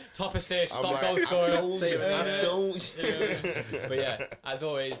best player, top assist, top goal scorer. But yeah, as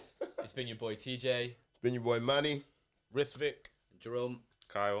always, it's been your boy TJ. It's been your boy Manny, Rithvik, Jerome,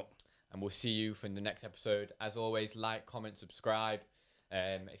 Kyle. And we'll see you for the next episode. As always, like, comment, subscribe.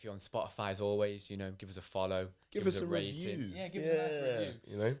 If you're on Spotify, as always, you know, give us a follow, give us a rating. review. Yeah, give us a nice review.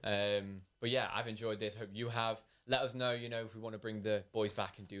 You know. But yeah, I've enjoyed this. Hope you have. Let us know, you know, if we want to bring the boys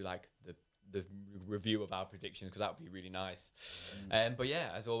back and do like the review of our predictions, because that would be really nice. But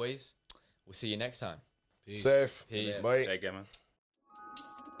yeah, as always, we'll see you next time. Peace. Safe. Peace. Bye. Take care, man.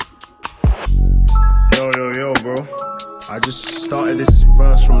 Yo, bro. I just started this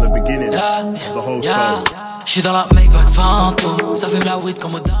verse from the beginning of the whole song. J'suis dans la Maybach fantôme, ça fume la weed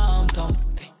comme au down.